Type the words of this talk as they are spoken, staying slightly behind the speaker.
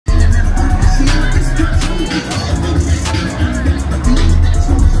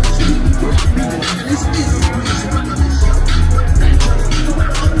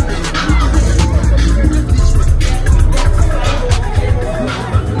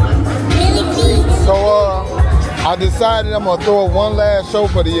I decided I'm gonna throw one last show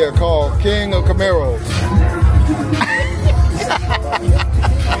for the year called King of Camaros.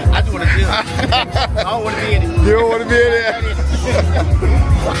 I just want to do it. I don't want to be in it. You don't want to be in it?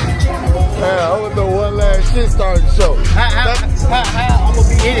 Yeah, I'm gonna throw one last shit starting show. How I'm gonna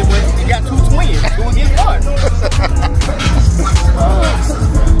be in it when you got two twins? It will get hard.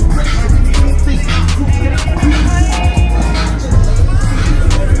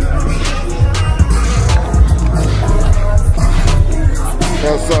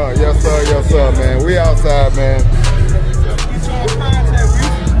 Yes sir, yes sir, yes sir, man. We outside, man.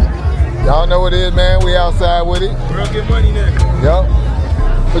 Y'all know what it is, man. We outside with it. Real good money now. Yup.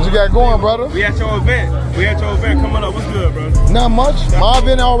 What you got going, brother? We at your event. We at your event coming up. What's good, bro? Not much. My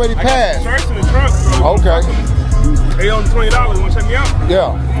event already passed. Shirts in the trunk, bro. Okay. They only $20. You wanna check me out?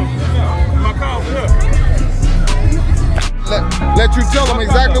 Yeah. My car over here. Let you tell them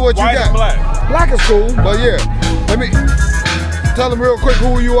exactly what you White got. And black. Black is cool, but yeah. Let me tell them real quick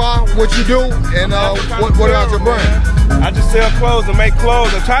who you are, what you do, and what about your brand. I just sell clothes and make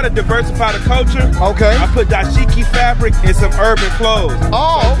clothes. I try to diversify the culture. Okay. I put dashiki fabric in some urban clothes.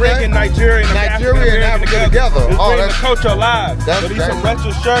 Oh, so okay. Bringing Nigeria and Africa together. It's Oh, bringing that's the culture alive. That's So these some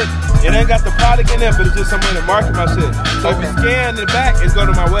retro shirts. It ain't got the product in there, but it's just some way to market my shit. So if you scan the back, it's go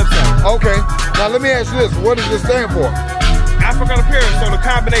to my website. Okay. Now let me ask you this: what does this stand for? African appearance. So the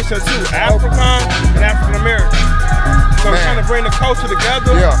combination of two, African and African American. So we're trying to bring the culture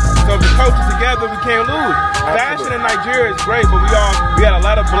together. Yeah. So if the culture together, we can't lose. Fashion in Nigeria is great, but we had a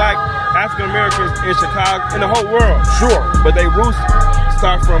lot of black African Americans in Chicago, in the whole world. Sure. But they roots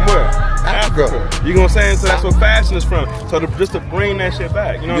start from where? Africa. You know what I'm saying? So that's where fashion is from. So just to bring that shit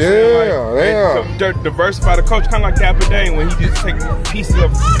back, you know what I'm saying? Like, diversify the culture, kind of like Dapper Dane when he just take pieces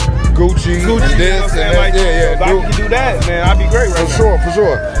of Gucci and this you know what I'm saying? Like, yeah. If I can do that, man, I'd be great right now. For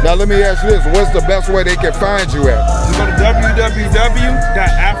sure. Now let me ask you this: what's the best way they can find you at? Just go to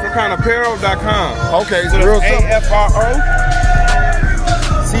www.africanapparel.com. Okay, so real simple. AFROCON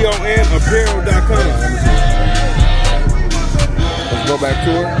Let's go back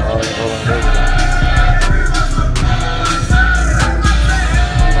to it. All right, hold on.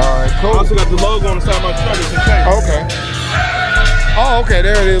 All right, cool. I also got the logo on the side of my truck. It's okay. Okay. Oh, okay,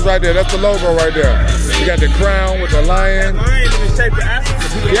 there it is right there. That's the logo right there. You got the crown with the lion. The lion in the shape of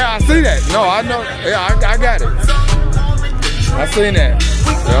Africa. Yeah, I see that. No, I know. Yeah, I got it. I seen that.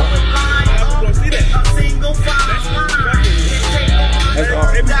 Yeah. That's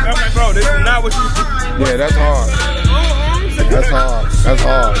hard. I'm like, bro, this is not what you do. Yeah, that's hard. That's hard. That's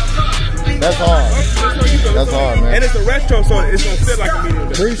hard. That's hard. That's hard, man. And it's a retro, so it's gonna fit like a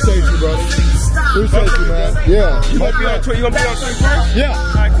medium. Appreciate you, brother. Appreciate you, man. Yeah. You gonna be on 21st?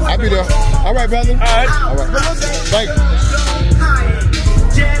 Yeah. I'll be there. All right, brother. All right. All right. Thank you.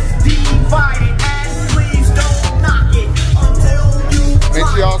 Make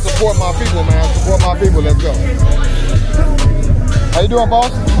sure y'all support my people, man. Support my people. Let's go. How you doing,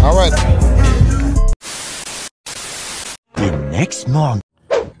 boss? All right. The next morning.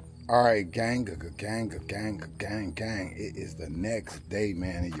 All right, gang. It is the next day,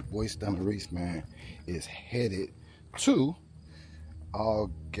 man, and your boy Stunner Reese, man, is headed to All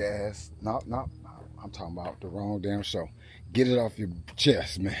Gas. No, I'm talking about the wrong damn show. Get it off your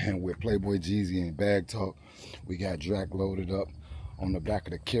chest, man. With Playboy Jeezy and Bag Talk. We got Drac loaded up on the back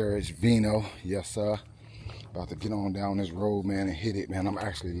of the carriage. Vino, yes sir. About to get on down this road, man, and hit it, man. I'm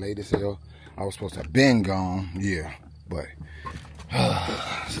actually late as hell. I was supposed to have been gone, yeah, but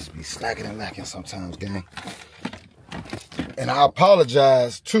just be slacking and lacking sometimes, gang. And I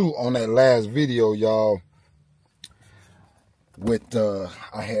apologize too on that last video, y'all. With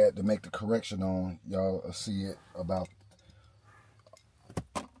I had to make the correction on, y'all see it, about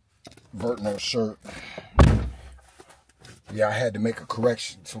Vertner's shirt. Yeah, I had to make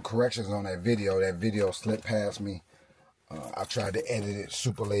some corrections on that video. That video slipped past me. I tried to edit it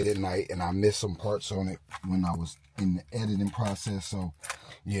super late at night, and I missed some parts on it when I was in the editing process. So,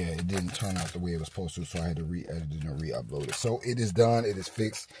 yeah, it didn't turn out the way it was supposed to, so I had to re-edit it and re-upload it. So, it is done. It is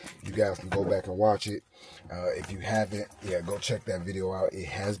fixed. You guys can go back and watch it. If you haven't, yeah, go check that video out. It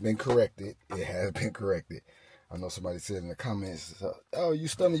has been corrected. It has been corrected. I know somebody said in the comments, oh, you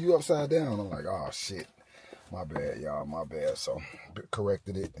Stunner, you upside down. I'm like, oh, shit. My bad, y'all. My bad. So,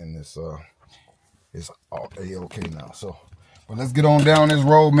 corrected it, and it's all okay now. So, but let's get on down this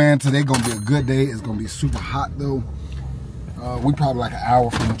road, man. Today gonna be a good day. It's gonna be super hot though. We probably like an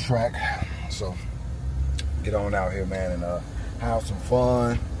hour from the track. So, get on out here, man, and have some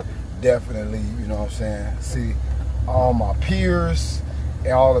fun. Definitely, you know what I'm saying, see all my peers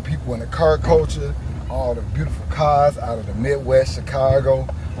and all the people in the car culture, all the beautiful cars out of the Midwest, Chicago,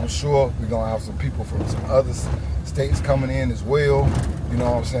 I'm sure we're gonna have some people from some other states coming in as well. You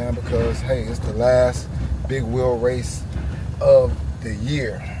know what I'm saying? Because hey, it's the last big wheel race of the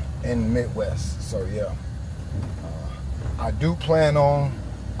year in the Midwest. So yeah, I do plan on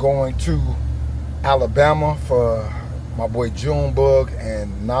going to Alabama for my boy Junebug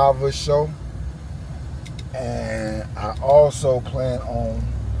and Nava's show, and I also plan on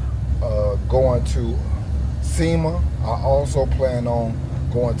going to SEMA. I also plan on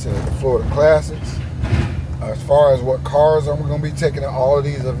going to the Florida Classics. As far as what cars I'm going to be taking at all of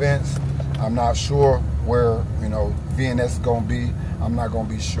these events, I'm not sure where, you know, VNS is going to be. I'm not going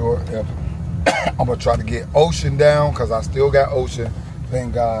to be sure if I'm going to try to get Ocean down, because I still got Ocean,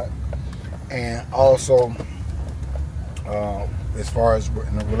 thank God. And also, as far as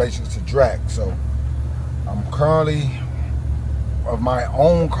in relation to Drac. So I'm currently, of my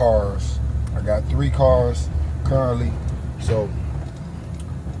own cars, I got 3 cars currently. So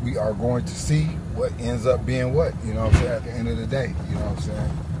we are going to see what ends up being what, you know what I'm saying, at the end of the day. You know what I'm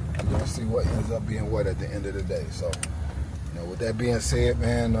saying? We're going to see what ends up being what at the end of the day. So, you know, with that being said,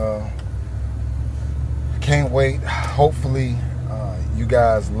 man, can't wait. Hopefully, you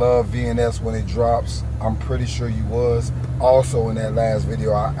guys love VNS when it drops. I'm pretty sure you was. Also, in that last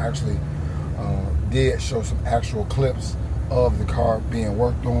video, I actually did show some actual clips of the car being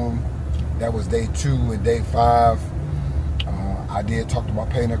worked on. That was day 2 and day 5. I did talk to my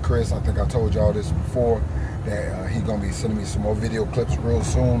painter, Chris. I think I told y'all this before, that he's going to be sending me some more video clips real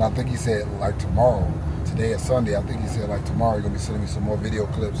soon. I think he said like tomorrow. Today is Sunday. I think he said like tomorrow he's going to be sending me some more video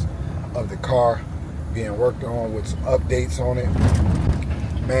clips of the car being worked on with some updates on it.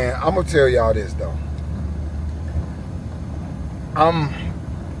 Man, I'm going to tell y'all this though. I'm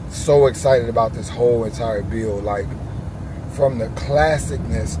so excited about this whole entire build. Like, from the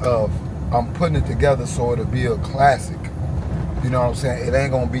classicness of, I'm putting it together so it'll be a classic. You know what I'm saying? It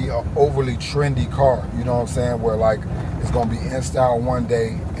ain't gonna be an overly trendy car. You know what I'm saying? Where like it's gonna be in style one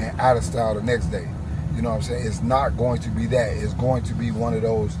day and out of style the next day. You know what I'm saying? It's not going to be that. It's going to be one of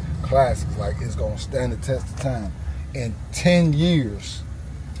those classics. Like, it's gonna stand the test of time. In 10 years,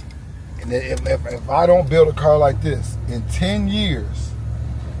 and if I don't build a car like this, in 10 years,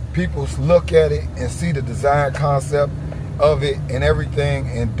 people look at it and see the design concept of it and everything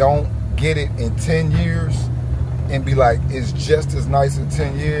and don't get it in 10 years and be like, it's just as nice in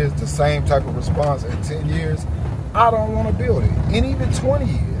 10 years, the same type of response in 10 years, I don't want to build it. And even 20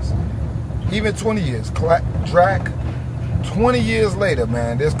 years, even 20 years, Drac, 20 years later,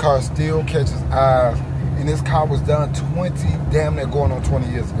 man, this car still catches eyes, and this car was done 20, damn near going on 20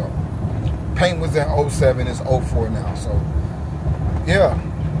 years ago. Paint was in 07, it's 04 now, so yeah.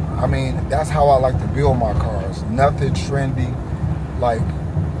 I mean, that's how I like to build my cars. Nothing trendy, like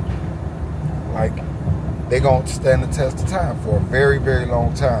they gonna stand the test of time for a very, very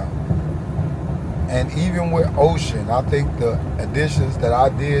long time. And even with Ocean, I think the additions that I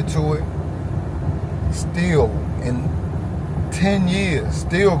did to it, still in 10 years,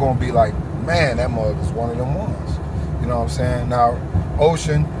 still gonna be like, man, that mug is one of them ones. You know what I'm saying? Now,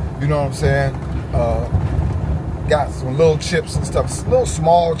 Ocean, you know what I'm saying, got some little chips and stuff, little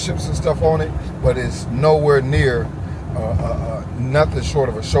small chips and stuff on it, but it's nowhere near nothing short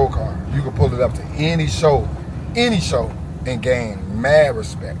of a show car. You can pull it up to any show, and gain mad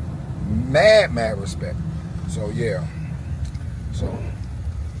respect, mad respect. So yeah, so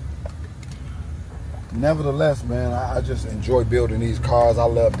nevertheless, man, I just enjoy building these cars. I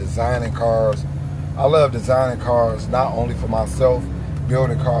love designing cars. I love designing cars not only for myself,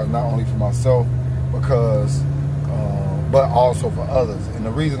 building cars not only for myself, because but also for others. And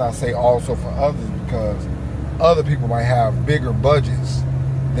the reason I say also for others, because other people might have bigger budgets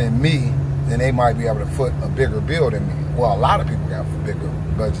than me, then they might be able to foot a bigger build than me. Well, a lot of people got bigger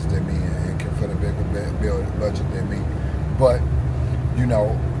budgets than me and can foot a bigger build budget than me. But, you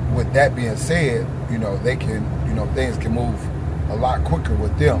know, with that being said, you know, they can, you know, things can move a lot quicker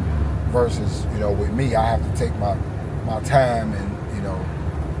with them versus, you know, with me, I have to take my time and, you know,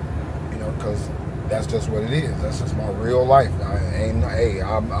 because that's just what it is. That's just my real life. I'm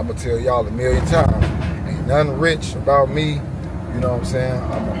gonna tell y'all a million times, ain't nothing rich about me. You know what I'm saying?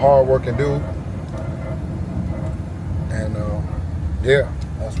 I'm a hard-working dude, and yeah,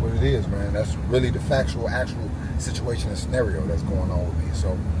 that's what it is, man. That's really the actual situation and scenario that's going on with me.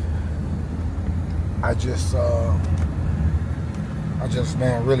 So I just,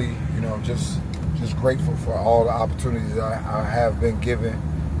 man, really, you know, just grateful for all the opportunities that I have been given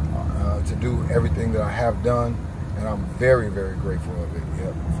to do everything that I have done, and I'm very, very grateful of it.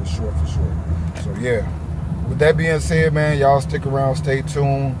 Yeah, for sure. So yeah, with that being said, man, y'all stick around, stay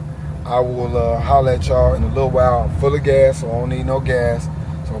tuned. I will holler at y'all in a little while. I'm full of gas, so I don't need no gas.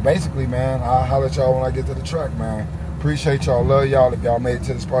 So basically, man, I'll holler at y'all when I get to the track, man. Appreciate y'all, love y'all. If y'all made it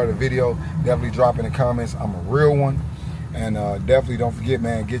to this part of the video, definitely drop in the comments. I'm a real one. And definitely don't forget,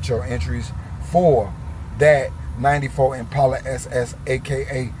 man, get your entries for that 94 Impala SS,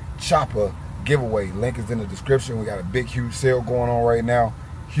 aka Chopper giveaway. Link is in the description. We got a big, huge sale going on right now.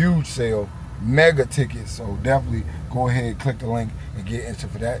 Huge sale, mega tickets. So definitely go ahead, click the link and get entered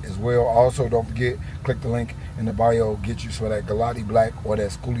for that as well. Also, don't forget, click the link in the bio, get you some of that GALAUDI Black or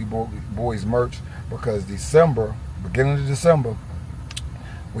that Schoolie Boys merch, because December, beginning of December,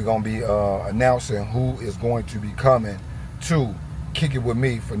 we're going to be announcing who is going to be coming to kick it with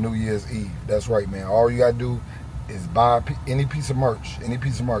me for New Year's Eve. That's right, man. All you got to do is buy any piece of merch,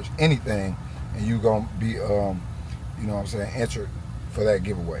 anything, and you're going to be, you know what I'm saying, entered for that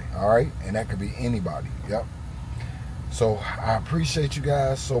giveaway, all right? And that could be anybody, yep. So I appreciate you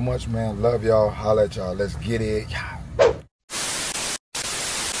guys so much, man. Love y'all. Holla at y'all. Let's get it.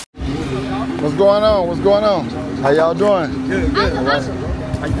 What's going on? What's going on? How y'all doing? Good, good. Awesome.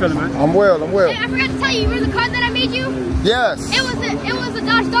 How you feeling, man? I'm well, I'm well. Hey, I forgot to tell you, remember the car that I made you? Yes. It was a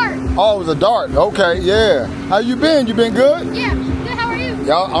Dodge Dart. Oh, it was a Dart. Okay, yeah. How you been? You been good? Yeah, good. How are you?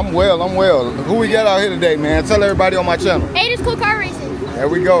 Y'all, I'm well, I'm well. Who we got out here today, man? Tell everybody on my channel. Hey, this Cool Car Racing. There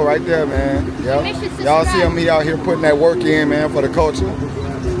we go, right there, man. Yep. Y'all see him, he out here putting that work in, man, for the culture.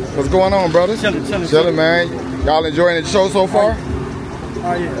 What's going on, brothers? Chilling, man. Y'all enjoying the show so far?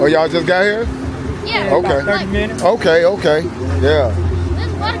 Oh, yeah. Or y'all just got here? Yeah. Okay. About 30 minutes. Okay, okay. Yeah.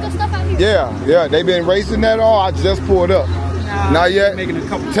 There's a lot of good stuff out here. Yeah. They been racing that all? I just pulled up. Not yet? Making a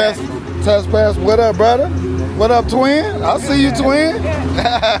couple Test pass. What up, brother? What up, twin? I see you, twin. we got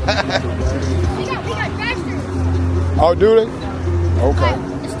dragsters. Oh, do they? Okay. Like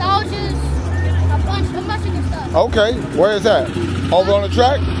nostalgias, a bunch of good stuff. Okay. Where is that? Over on the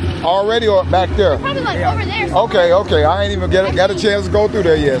track? Already or back there? Probably like over there. Somewhere. Okay, okay. I ain't even got a chance to go through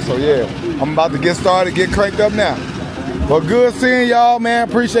there yet, so yeah. I'm about to get started, get cranked up now. Well, good seeing y'all, man.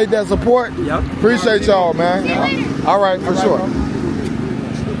 Appreciate that support. Yep. Appreciate y'all, man. See you later. All right, for sure.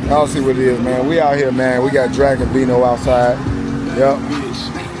 Y'all see what it is, man. We out here, man. We got Dragon Vino outside. Yep.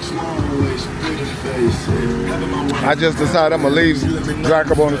 I just decided I'm gonna leave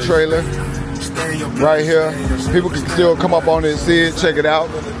Drac up on the trailer right here. People can still come up on it, see it, check it out,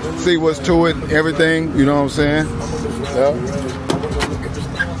 see what's to it, everything. You know what I'm saying? Yep.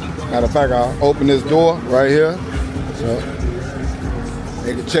 Matter of fact, I'll open this door right here. So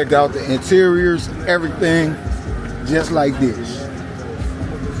they can check out the interiors, everything, just like this.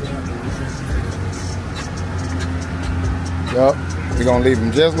 Yep, we're gonna leave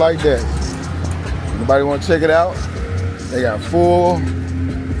them just like that. Anybody want to check it out? They got full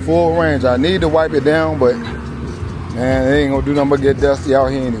range. I need to wipe it down, but man, they ain't gonna do nothing but get dusty out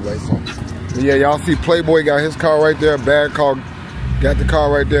here anyway. So, but yeah, y'all see Playboy got his car right there. Bad car, got the car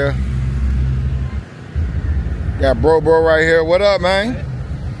right there. Got bro right here. What up, man?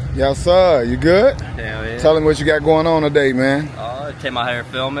 Yes, sir. You good? Hell yeah. Tell him what you got going on today, man. Came out here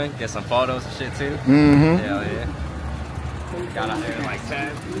filming, get some photos and shit too. Mm-hmm. Hell yeah. Got out there like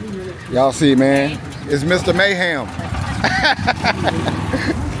 10. Y'all see, man. It's Mr. Mayhem.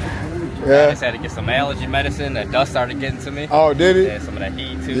 Yeah. I just had to get some allergy medicine. That dust started getting to me. Oh, did it? Yeah, some of that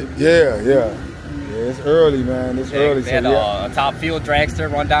heat too. Yeah. Yeah, it's early, man. It's early. They had a top field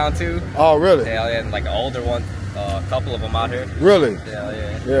dragster run down too. Oh, really? Hell yeah, and like an older one. A couple of them out here. Really? Hell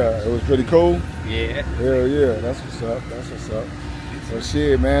yeah. Yeah, it was pretty cool. Yeah. Hell yeah, that's what's up. That's what's up. So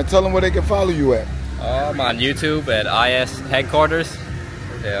shit, man. Tell them where they can follow you at. I'm on YouTube at IS Headquarters.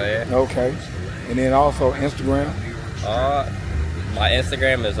 Hell yeah. Okay. And then also Instagram. My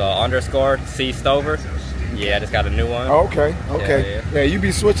Instagram is _C Stover. Yeah, I just got a new one. Okay. Okay. Yeah, you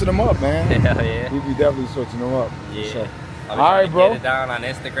be switching them up, man. Hell yeah. You be definitely switching them up. Yeah. Sure. All right, bro. Get it down on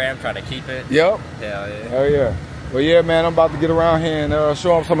Instagram, try to keep it. Yep. Hell yeah. Hell yeah. Well, yeah, man, I'm about to get around here and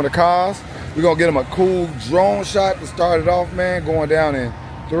show them some of the cars. We're going to get them a cool drone shot to start it off, man. Going down in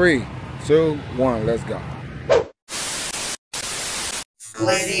 3, 2, 1. Let's go.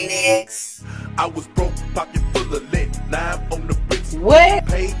 Squizzy Nicks. I was broke, pocket full of lit. Now I'm on the bricks. What?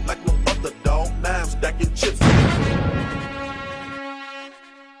 Paid like no other dog. Now I'm stacking chips.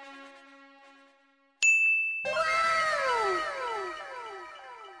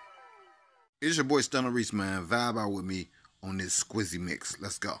 It's your boy Stunner Reese, man. Vibe out with me on this Squizzy mix.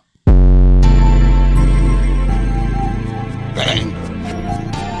 Let's go. Bang.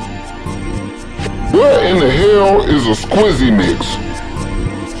 Where in the hell is a Squizzy mix?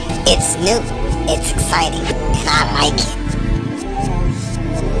 It's new, it's exciting, and I like it.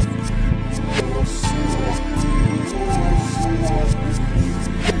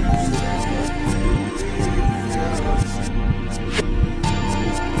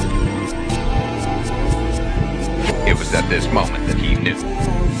 this moment that he knew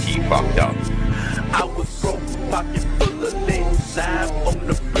he fucked up. I was broke, pocket full of lead, time on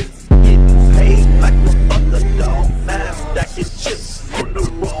the bricks, getting paid like a underdog. Now stacking chips on the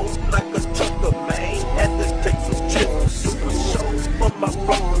road like a trucker, man. Had to take some trips, do a show for my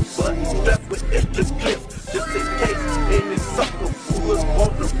brothers, but strapped with extra clips, just in case any sucker would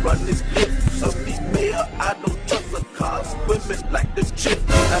wanna run this list. A female, I don't trust a car, women like the chip.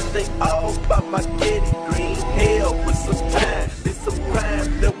 I think all about my getting green hell with some time. There's some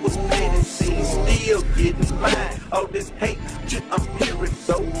crime that was petty, seen still getting mine. All this hate shit I'm hearing,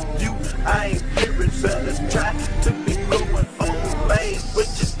 though you I ain't hearing. Better try to be going on, man. But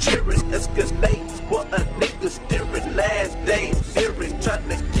just cheering, escalate what a nigga steering. Last day fearing, trying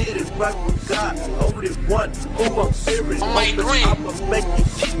to get it right with God. Only one who I'm fearing. I'ma make it,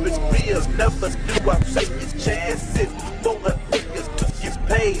 keep it real. Never do I take your chances. For a nigga to get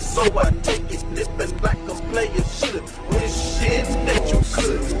paid, so I take it, living like a player should. With shit that you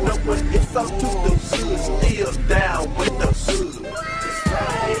could, no one gets out to the good, still down with the good. It's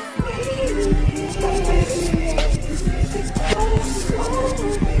like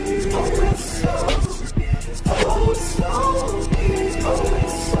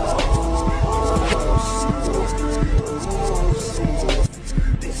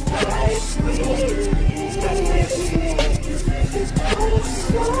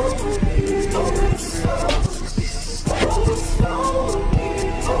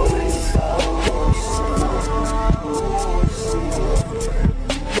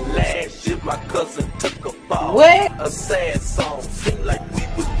last year my cousin took a fall. What? A sad song, seemed like we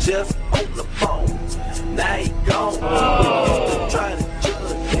was just on the phone. Now he gone, we used to try to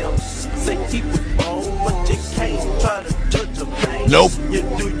judge him. Say he was wrong, but you can't try to judge him, man. Nope. You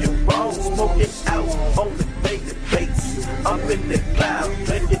do you wrong, smoking out on the daily base. I'm in the clouds,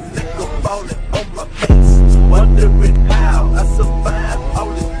 drinking liquor, falling on my face. Wondering how I survived all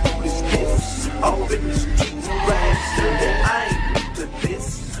this foolishness. All in the streets, ride dirty, I ain't new to this.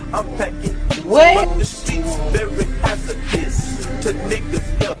 I'm packing what? The streets very hazardous to niggas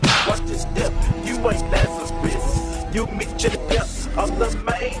here. Watch your step, you ain't Lazarus. You meet your death on the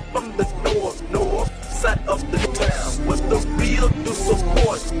main from the north side of the town. Where the real do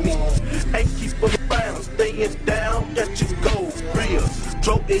support me and keep around, staying down, got your gold real.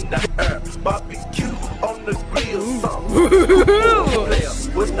 Drove in the air, barbecue on the grill,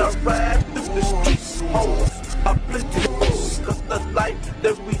 when I ride through the streets, hoes are plentiful, cause the life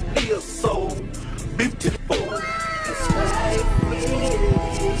that we live so beautiful. It's like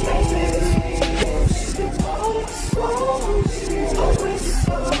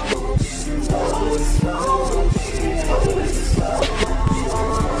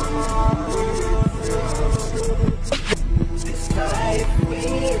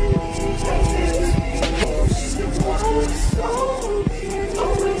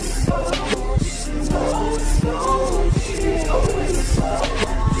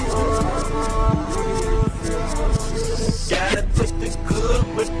gotta take the good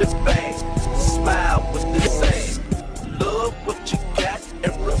with the bad, smile with the same, love what you got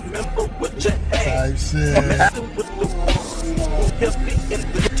and remember what you had. Messing with the ones who helped me in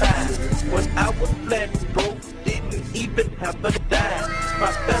the time when I was flat broke, didn't even have a dime.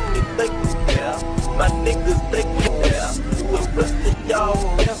 My family they was there, my niggas they was there. The rest of y'all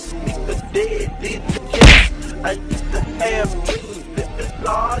left me for dead, didn't care. I used to have dreams, living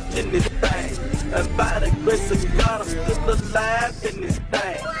large in this thing. And by the grace of God, I'm still alive in this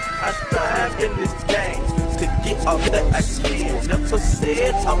thing. I strive in this game to get all that I can. Never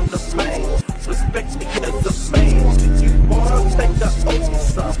said I'm the man, respect me as a man. Do you wanna think I owe you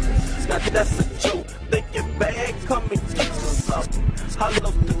something? Now that's a joke, thinking bad, come and get you something. I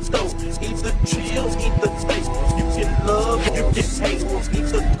love the dough, either chill, either fake. You can love, you can hate.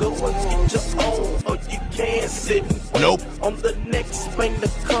 Either go and get your own, or you can sit and wait on the next thing to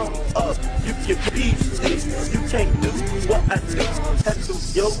come up. You can beat this, you can't do what I do. Handle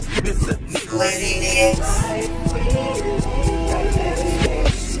your business.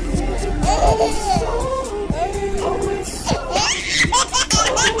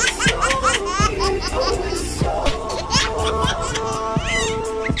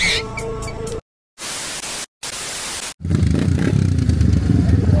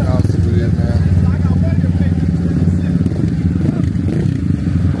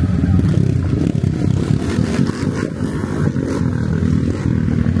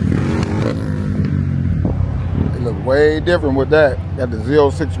 Way different with that. Got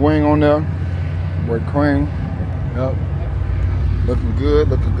the 06 wing on there. Boy Crane. Yep. Looking good,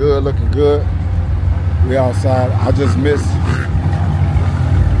 looking good, looking good. We outside. I just missed.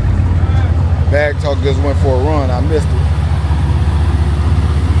 Bag Talk just went for a run. I missed it.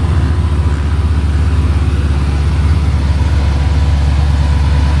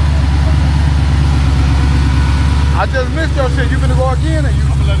 I just missed your shit. You finna go again, or you? I'm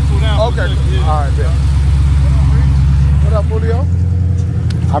gonna let it cool down. Okay. Yeah. All right, bet. What up, Julio?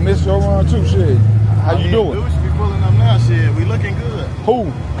 I missed your run too, shit. How you doing? We should be pulling up now, shit. We looking good. Who?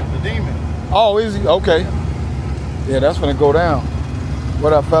 The demon. Oh, is he? Okay. Yeah, that's gonna go down.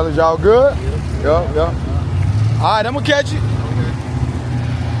 What up, fellas? Y'all good? Yup. All right, I'm gonna catch you.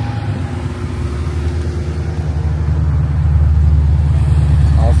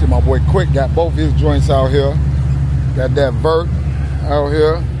 I see my boy Quick got both his joints out here. Got that vert out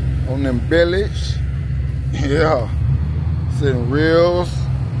here on them bellies. Yeah. Sitting real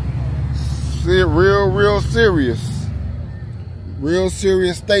serious. Real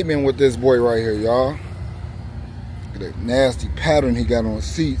serious statement with this boy right here, y'all. Look at that nasty pattern he got on the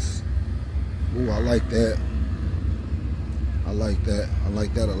seats. Ooh, I like that. I like that. I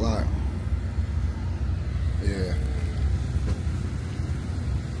like that a lot. Yeah.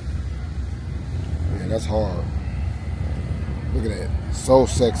 Yeah, that's hard. Look at that. So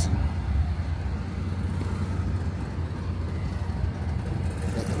sexy.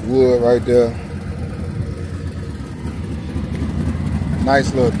 Got the wood right there.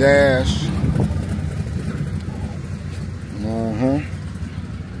 Nice little dash.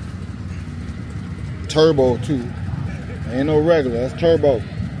 Turbo too. Ain't no regular, that's turbo.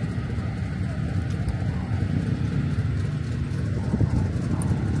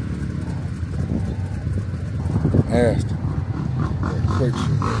 Nasty. Quick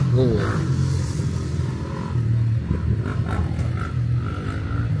shit. Good.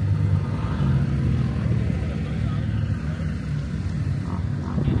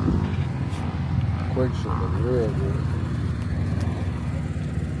 Quick shit look real good.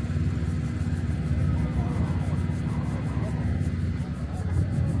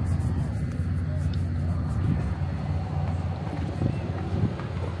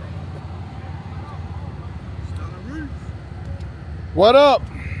 What up?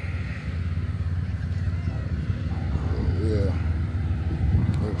 Yeah.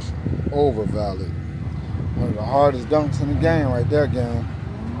 It's over valid. One of the hardest dunks in the game right there, gang.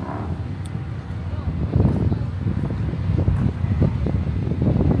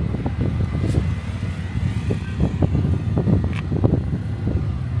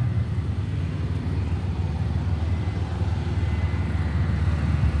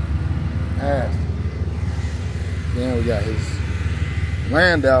 Then we got his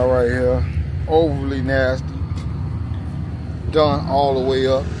Landau right here, overly nasty, done all the way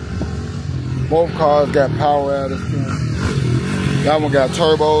up. Both cars got power out of them. That one got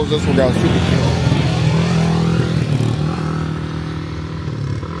turbos, this one got super.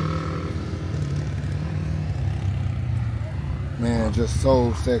 Man, just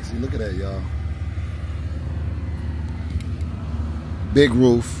so sexy. Look at that, y'all. Big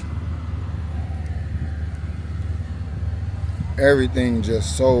roof. Everything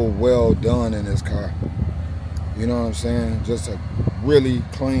just so well done in this car. You know what I'm saying? Just a really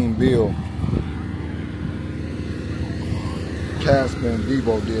clean build. Casper and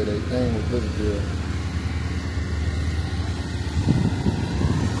Vivo did a thing with this build.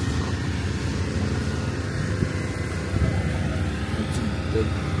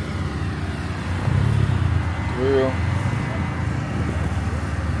 Grill.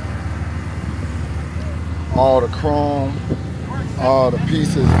 All the chrome. All the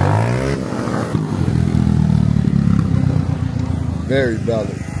pieces, very valid.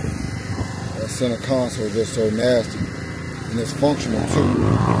 That center console is just so nasty, and it's functional too.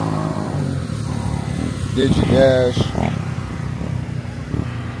 Digi-dash,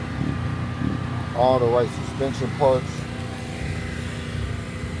 all the right suspension parts,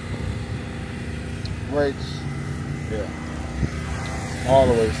 brakes, yeah, all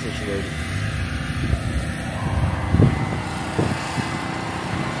the way situated.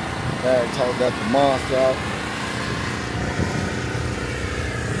 Bag top got the monster out.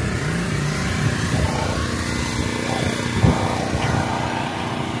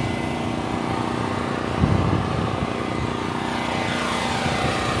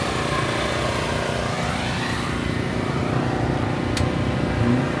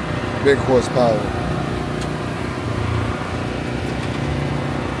 Big horsepower.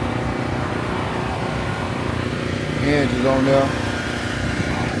 Hinges on there.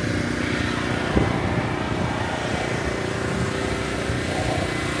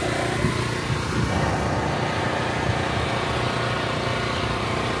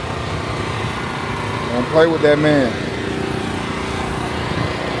 Don't play with that man.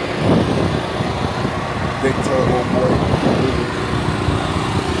 Big turbo boy.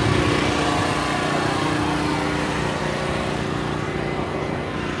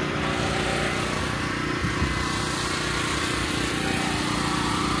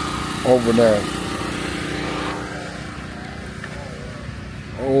 Over nasty.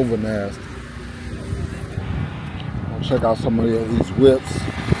 Over nasty. I'll check out some of these whips.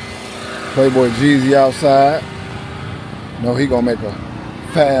 Playboy Jeezy outside. Know he gonna make a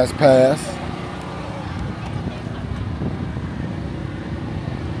fast pass.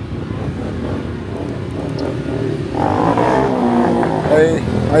 Hey,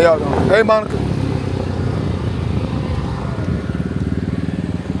 how y'all doing? Hey, Monica.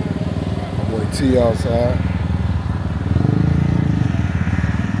 My boy T outside.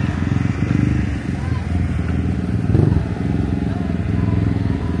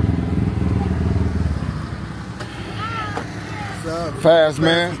 Fast,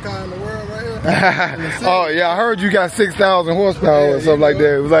 man. Oh, yeah, I heard you got 6,000 horsepower or something like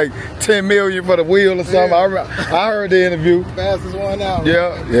that. It was like 10 million for the wheel or something. I heard the interview. Fastest one out.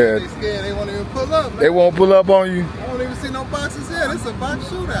 Yeah. They scared. They won't even pull up, man. They won't pull up on you? I don't even see no boxes here. This is a box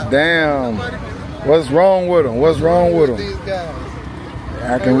shootout. Damn. What's wrong with them? What's wrong with them? These guys. They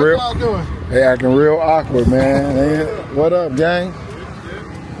acting real. They acting real awkward, man. What up, gang?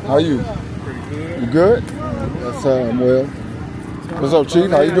 How you? You good? That's well. What's up, Chief?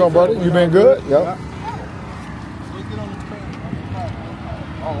 How you doing, brother? You been good? Yep.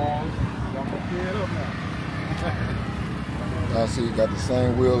 I see you got the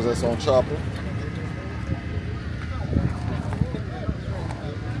same wheels that's on Chopper.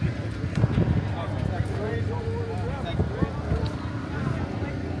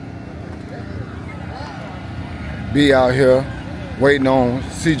 B out here waiting on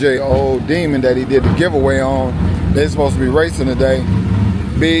CJ Old Demon that he did the giveaway on. They're supposed to be racing today.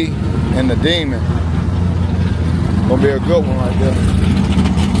 B and the Demon. Gonna be a good one right there.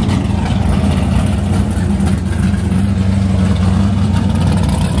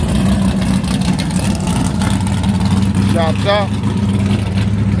 Chop chop.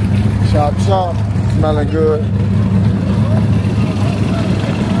 Chop chop. Smelling good.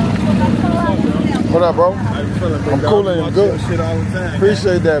 What up, bro? I'm cool and good.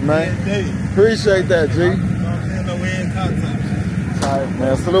 Appreciate that, man. Appreciate that, G. Alright,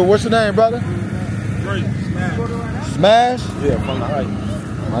 man. Salute. What's your name, brother? Smash? Yeah, from the height.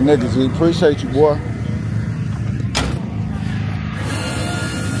 My niggas, we appreciate you, boy.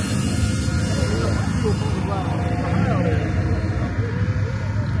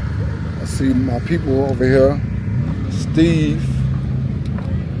 I see my people over here. Steve.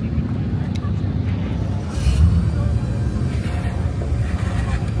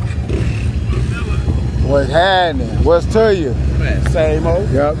 What's happening? What's to you? Man, same old.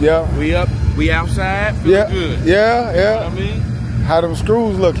 Yep. We up, we outside, feeling good. Yeah. You know what I mean? How them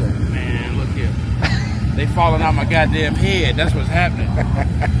screws looking? Man, look here. They falling out my goddamn head. That's what's happening.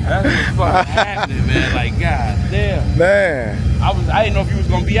 That's what's fucking happening, man. Like, god damn. Man. I didn't know if you was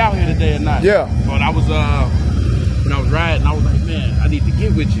gonna be out here today or not. Yeah. But I was when I was riding, I was like, man, I need to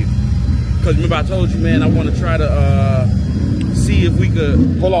get with you. Cause remember I told you, man, I want to try to see if we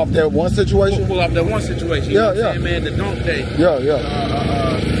could pull off that one situation. Pull off that one situation. You know what I'm saying, man, the Donk day. Yeah.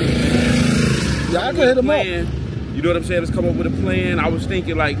 I can hit him up. You know what I'm saying? Let's come up with a plan. I was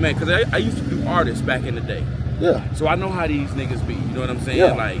thinking like, man, because I used to do artists back in the day. Yeah. So I know how these niggas be. You know what I'm saying?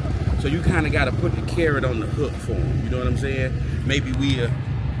 Yeah. Like, so you kind of got to put the carrot on the hook for them. You know what I'm saying? Maybe we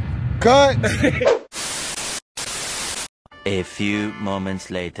cut. A few moments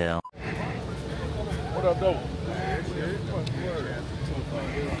later. What up, though?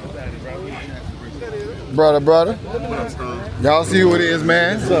 Brother. Y'all see who it is,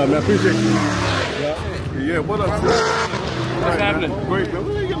 man. What's up, man? Appreciate you. Yeah, what up, son? What's happening? Great, man.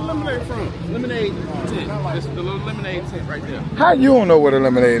 Where you get lemonade from? Lemonade tent. It's the little lemonade tent right there. How you don't know where the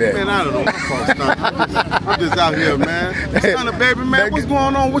lemonade at? Man, I don't know. I'm just out here, man. Son of baby, man. What's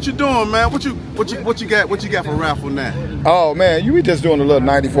going on? What you doing, man? What you got? What you got for raffle now? Oh man, you be just doing a little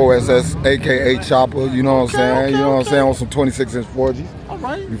 94 SS, aka Chopper. You know what I'm saying? You know what I'm saying? On some 26-inch 4Gs. All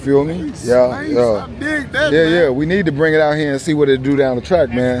right. You feel me? Nice. Yeah. I dig that, man. Yeah. We need to bring it out here and see what it do down the track,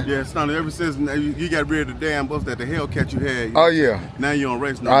 man. Yeah, son. Ever since you got rid of the damn bus that the Hellcat you had. Oh yeah. Now you don't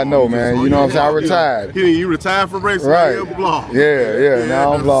race no I know, more. man. You know what I'm saying? I retired. You retired from racing. Right. Now you're vlogging. Yeah.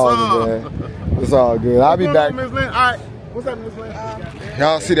 Now I'm vlogging, man. It's all good. I'll be back. Miss Lynn? All right. What's up, Miss Lynn?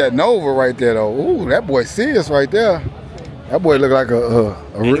 Y'all see that Nova right there, though? Ooh, that boy serious right there. That boy look like a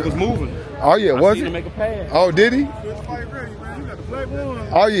and it was moving. Oh yeah, was it? it? Make a pass. Oh, did he?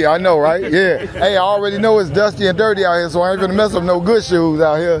 Oh yeah, I know, right? Yeah. Hey, I already know it's dusty and dirty out here, so I ain't gonna mess up no good shoes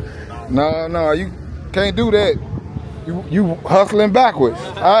out here. No, you can't do that. You hustling backwards.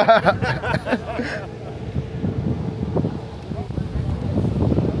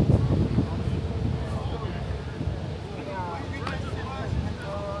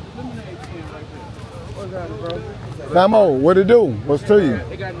 Famo, what it do? What's to you?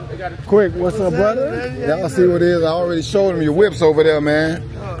 Quick, what's up, brother? Y'all see what it is? I already showed him your whips over there, man.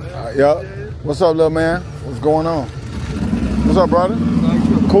 Yup. What's up, little man? What's going on? What's up, brother?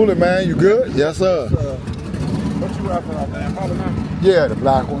 Cool it, man. You good? Yes, sir. What you rapping off, man? Yeah, the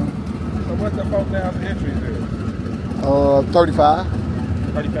black one. So what's the $4,000 entries there? 35.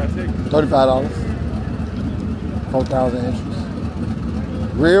 35 tickets? $35. 4,000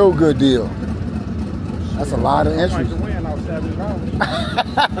 entries. Real good deal. That's a lot of entries. You might win off Savage Round.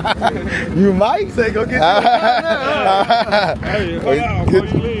 You might. Say go get Hey, hold on, before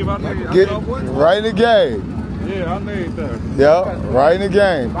you leave, I need get right in the game. Yeah, I need that. Yep, right in the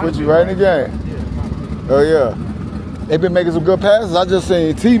game. Put you right in the game. Oh yeah. They been making some good passes. I just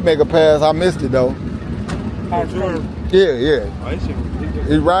seen T make a pass. I missed it though. Yeah.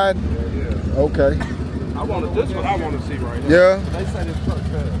 He riding? Yeah. Okay. This is what I want to see right now. Yeah. They say this truck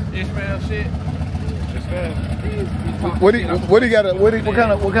fast. It's fast shit. It's fast. What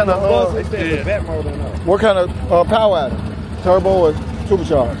kind of power at it? Turbo or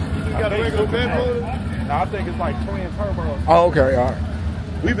supercharged? You got a regular bed motor? No, I think it's like twin turbo. Oh, okay, all right.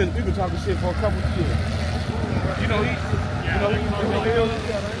 We've been talking shit for a couple of years. You know he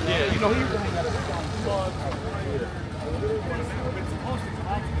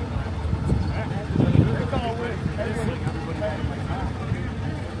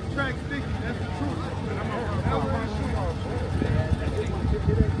track sticky, that's the truth.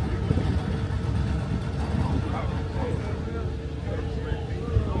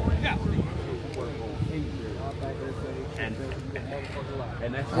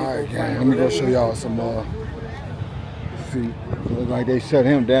 All right, gang, let me go show y'all some, see, it look like they shut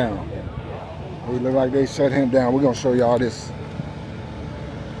him down. It look like they shut him down. We're gonna show y'all this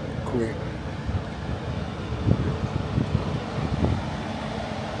quick.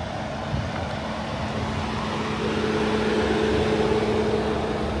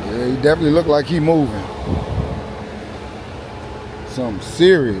 Yeah, he definitely look like he moving. Something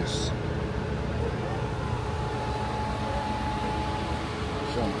serious.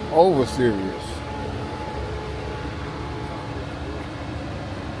 Over serious.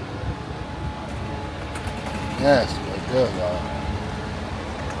 Yes, right there, y'all.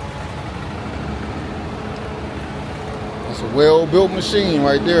 That's a well-built machine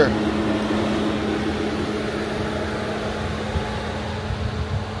right there.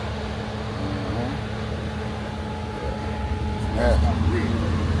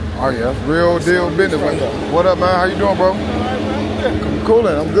 Oh yeah, that's real deal business right there. What up, man? How you doing, bro? I'm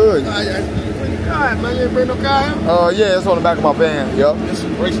coolin', I'm good. Man, you ain't bring no car? Yeah, it's on the back of my van. Yup. This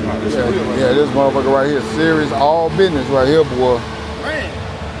is race car. This is real right yeah, this motherfucker right here, serious, all business right here, boy. Man.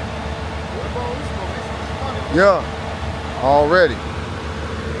 Yeah, already.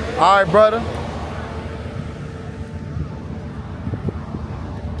 All right, brother.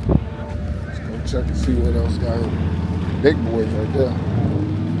 Let's go check and see what else got here. Big boys right there.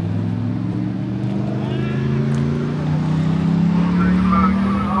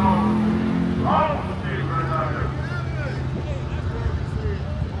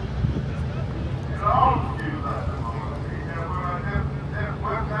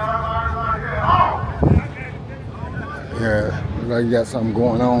 Yeah, looks like you got something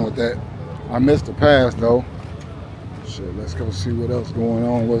going on with that. I missed the pass though. Shit, let's go see what else going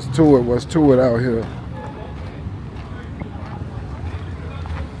on. What's to it? What's to it out here?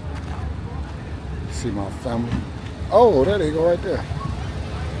 See my family. Oh, there they go right there.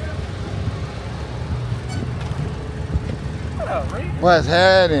 What up, Ray? What's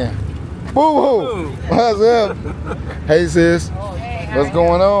happening? Boo-hoo! What's up? Hey, sis. What's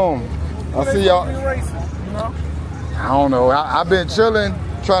going on? I see y'all. I don't know. I've been chilling,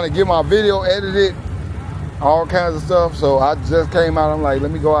 trying to get my video edited, all kinds of stuff. So I just came out. I'm like,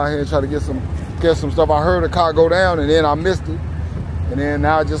 let me go out here and try to get some stuff. I heard a car go down, and then I missed it. And then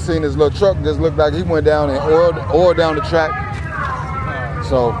now I just seen this little truck just looked like he went down and oiled down the track.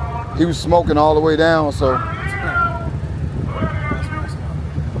 So he was smoking all the way down. So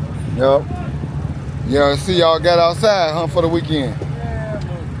yep. Yeah, I see y'all got outside, huh, for the weekend.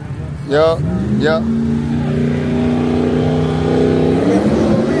 Yep. Yep.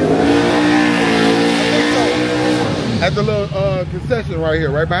 At the little concession right here,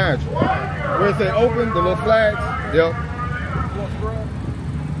 right behind you. Where it say open, the little flags. Yep.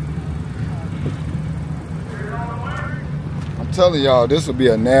 I'm telling y'all, this will be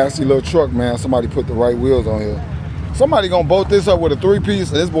a nasty little truck, man. Somebody put the right wheels on here. Somebody gonna bolt this up with a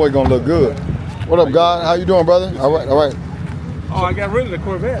 3-piece, and this boy gonna look good. What up, God? How you doing, brother? All right, all right. Oh, I got rid of the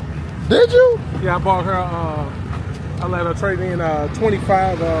Corvette. Did you? Yeah, I bought her I let her trade in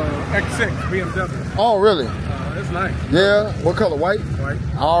 25 X6 BMW. Oh, really? It's nice. Yeah. What color? White? White.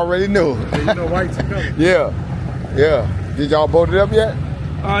 I already knew. Yeah, you know white's the color. Yeah. Yeah. Did y'all boat it up yet?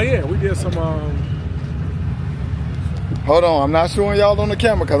 Yeah, we did some. Hold on, I'm not showing y'all on the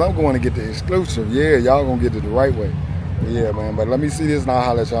camera because I'm going to get the exclusive. Yeah, y'all gonna get it the right way. But yeah, man. But let me see this and I'll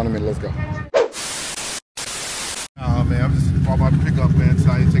holler at y'all in a minute. Let's go. Oh man, I'm just about to pick up, man.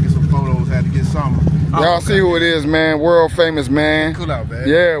 So I taking some photos. Had to get some. Y'all see who it is, man. World famous, man. Cool out, man.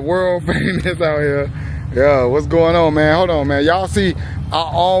 Yeah, world famous out here. Yeah, what's going on, man? Hold on, man. Y'all see, I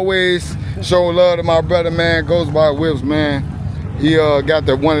always show love to my brother, man. Goes by Whips, man. He got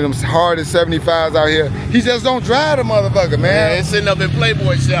one of them hardest 75s out here. He just don't drive the motherfucker, man. Yeah, it's sitting up in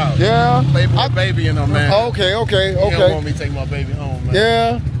Playboy shop. Yeah. Playboy baby in them, man. Okay. He don't want me to take my baby home,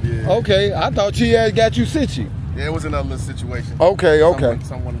 man. Yeah. Okay. I thought she had got you sitchy. Yeah, it was another little situation. Okay.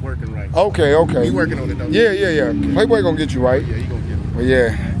 Someone working right. Okay. He working on it though. Yeah. Playboy gonna get you right. Yeah, he gonna get it. Well,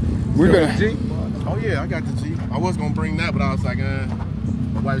 yeah. We gonna. Jeep? Oh yeah, I got the Jeep. I was gonna bring that, but I was like,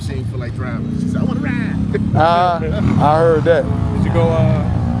 my wife, she ain't feel like driving. She said, I wanna ride. I heard that. Did you go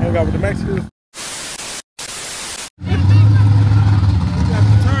hang out with the Mexicans? You got to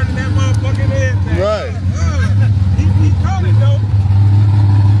turn in that motherfucking head. Right. He caught it though.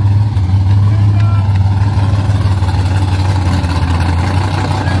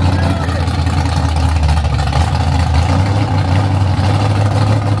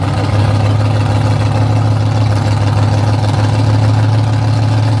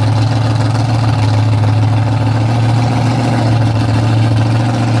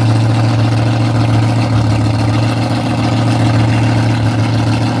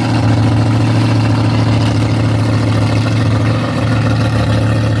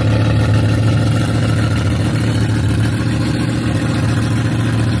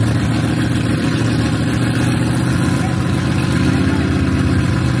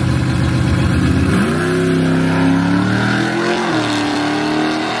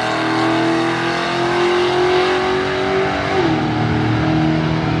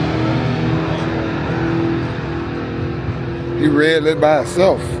 He red lit by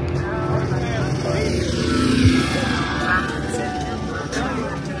itself.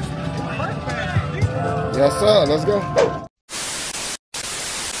 Yes, sir. Let's go.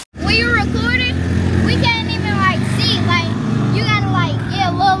 When you're recording, we can't even like see. Like you gotta like get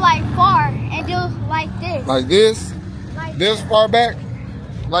a little like far and do like this. Like this? Like this far back?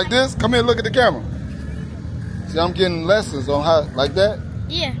 Like this? Come here, look at the camera. See, I'm getting lessons on how, like that?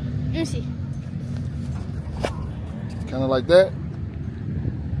 Yeah. Let me see. Kind of like that.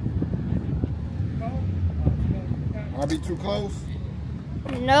 I'll be too close.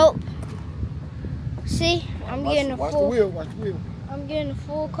 Nope. See, I'm getting a watch full. Watch the wheel. I'm getting a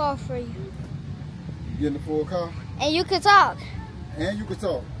full car for you. Getting a full car. And you can talk. And you can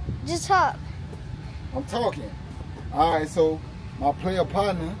talk. Just talk. I'm talking. All right, so my player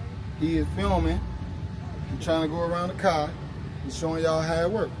partner, he is filming. He's trying to go around the car. He's showing y'all how it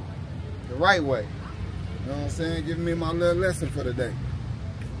works. The right way. You know what I'm saying? Giving me my little lesson for the day.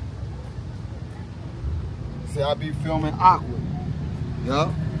 See, I'll be filming awkward.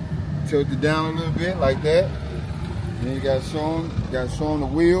 Yup. Tilt it down a little bit like that. Then you gotta show him the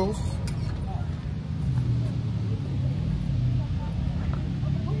wheels.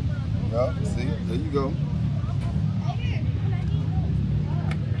 Yup, see, there you go.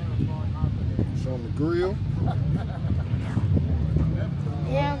 Show him the grill.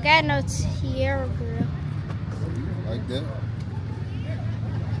 Yeah, I don't got no Tierra grill. Like that.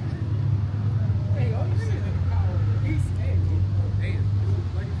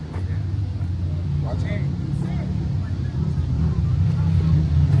 Watch it.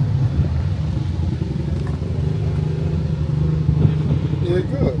 Yeah,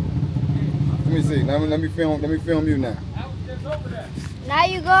 good. Let me see. Let me film you now. Now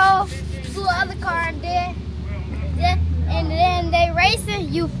you go to the other car and then they racing.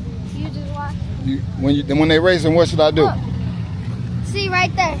 You just watch. When they racing, what should I do? Look. See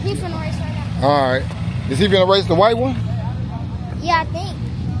right there. He's finna race right now. All right. Is he gonna race the white one? Yeah, I think.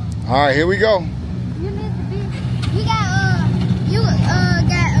 All right, here we go. You need to be. You got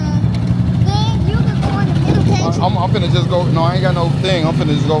thing. You can go in the middle, can't you? I'm finna just go. No, I ain't got no thing. I'm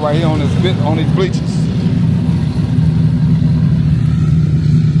finna just go right here on this bit on these bleachers.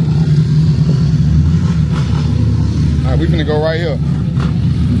 All right, we finna go right here.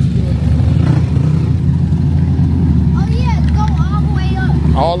 Oh yeah, go all the way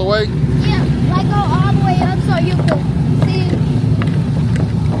up. All the way? Yeah, like go all the way up so you can see.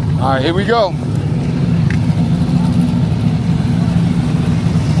 All right, here we go.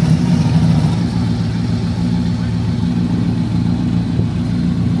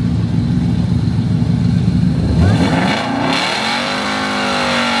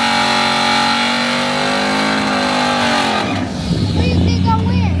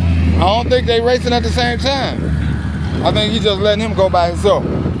 think they racing at the same time. I think he's just letting him go by himself.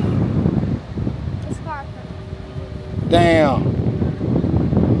 Damn.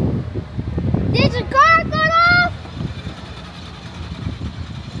 Did your car cut off?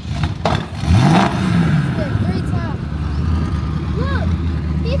 Good, 3 times. Look,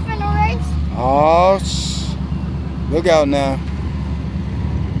 he's finna race. Oh, look out now.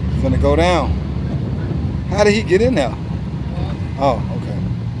 He's finna go down. How did he get in there? Oh, okay.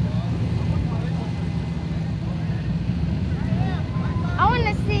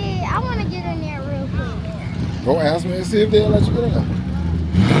 I wanna get in there real quick. Go ask me and see if they'll let you get in there.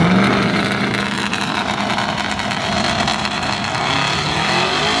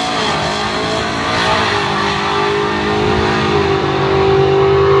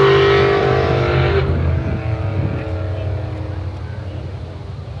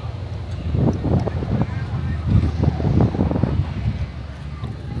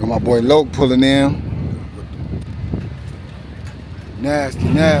 My boy Loke pulling in. Nasty,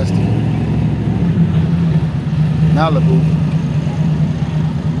 nasty. Malibu.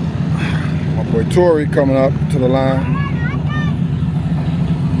 My boy Tory coming up to the line.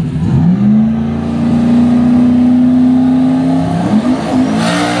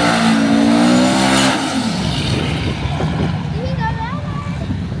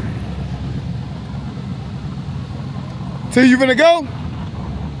 T, you finna go?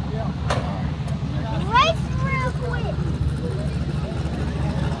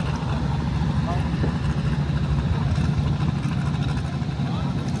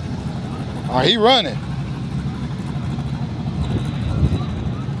 Oh, he running. You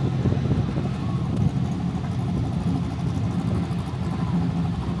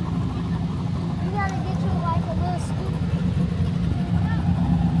gotta get you like a little scooter.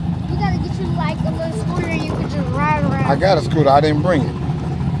 You gotta get you like a little scooter you can just ride around. I got a scooter, I didn't bring it.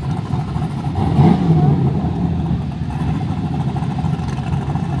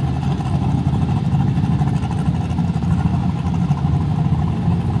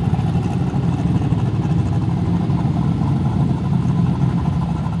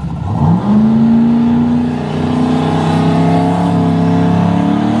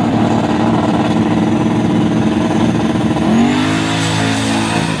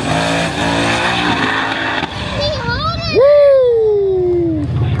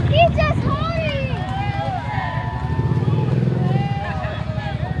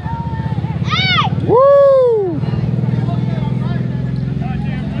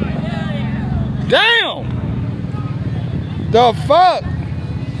 Damn! The fuck?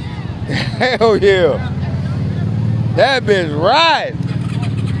 Hell yeah. That bitch right.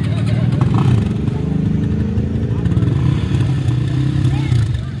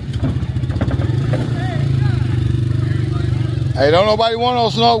 Hey, don't nobody want no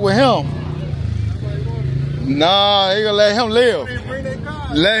smoke with him. Nah, he gonna let him live.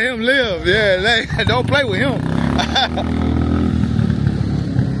 Let him live, yeah. Don't play with him.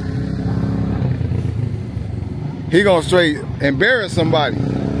 He gonna straight embarrass somebody.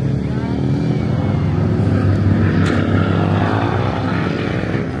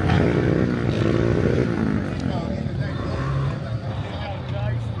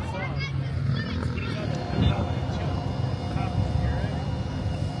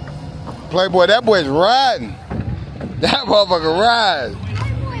 Playboy, that boy's riding. That motherfucker rides.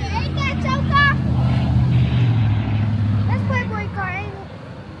 Playboy, ain't that your car? That's Playboy car, ain't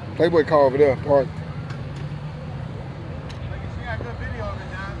it? Playboy car over there, parked.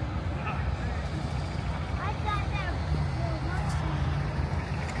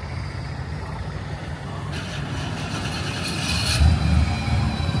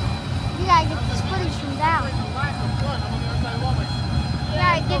 You gotta get this footage from down. You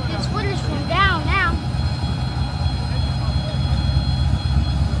gotta get this footage from down now.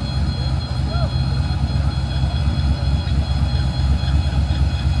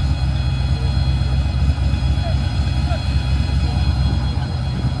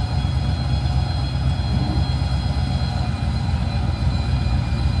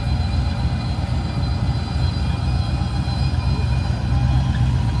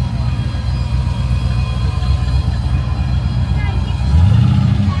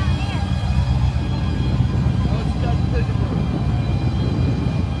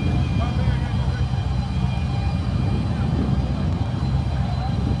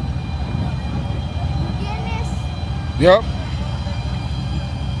 Yep.